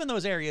if you live in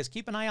those areas,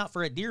 keep an eye out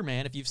for a deer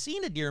man. If you've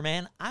seen a deer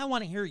man, I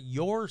want to hear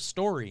your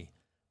story.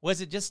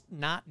 Was it just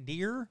not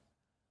deer?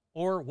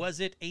 Or was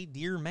it a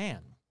deer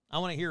man? I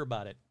want to hear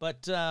about it.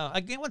 But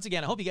once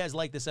again, I hope you guys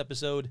like this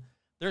episode.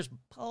 There's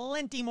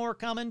plenty more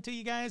coming to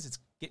you guys. It's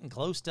getting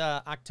close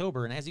to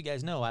October, and as you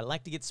guys know, I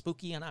like to get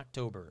spooky in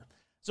October.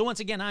 So once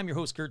again, I'm your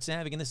host, Kurt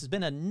Savig, and this has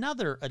been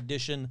another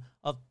edition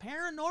of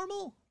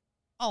Paranormal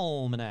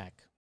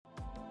Almanac.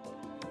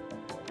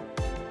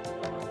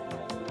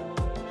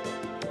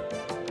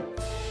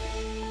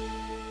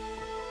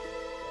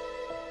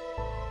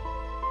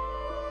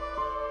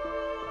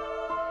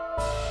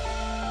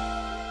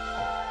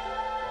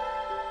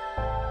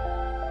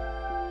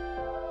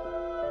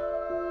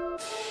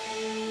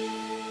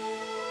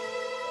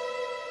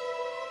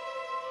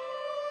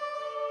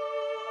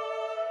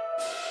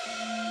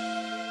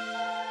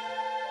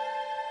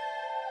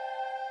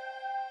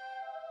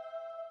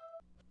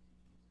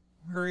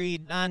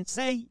 Read and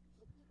say.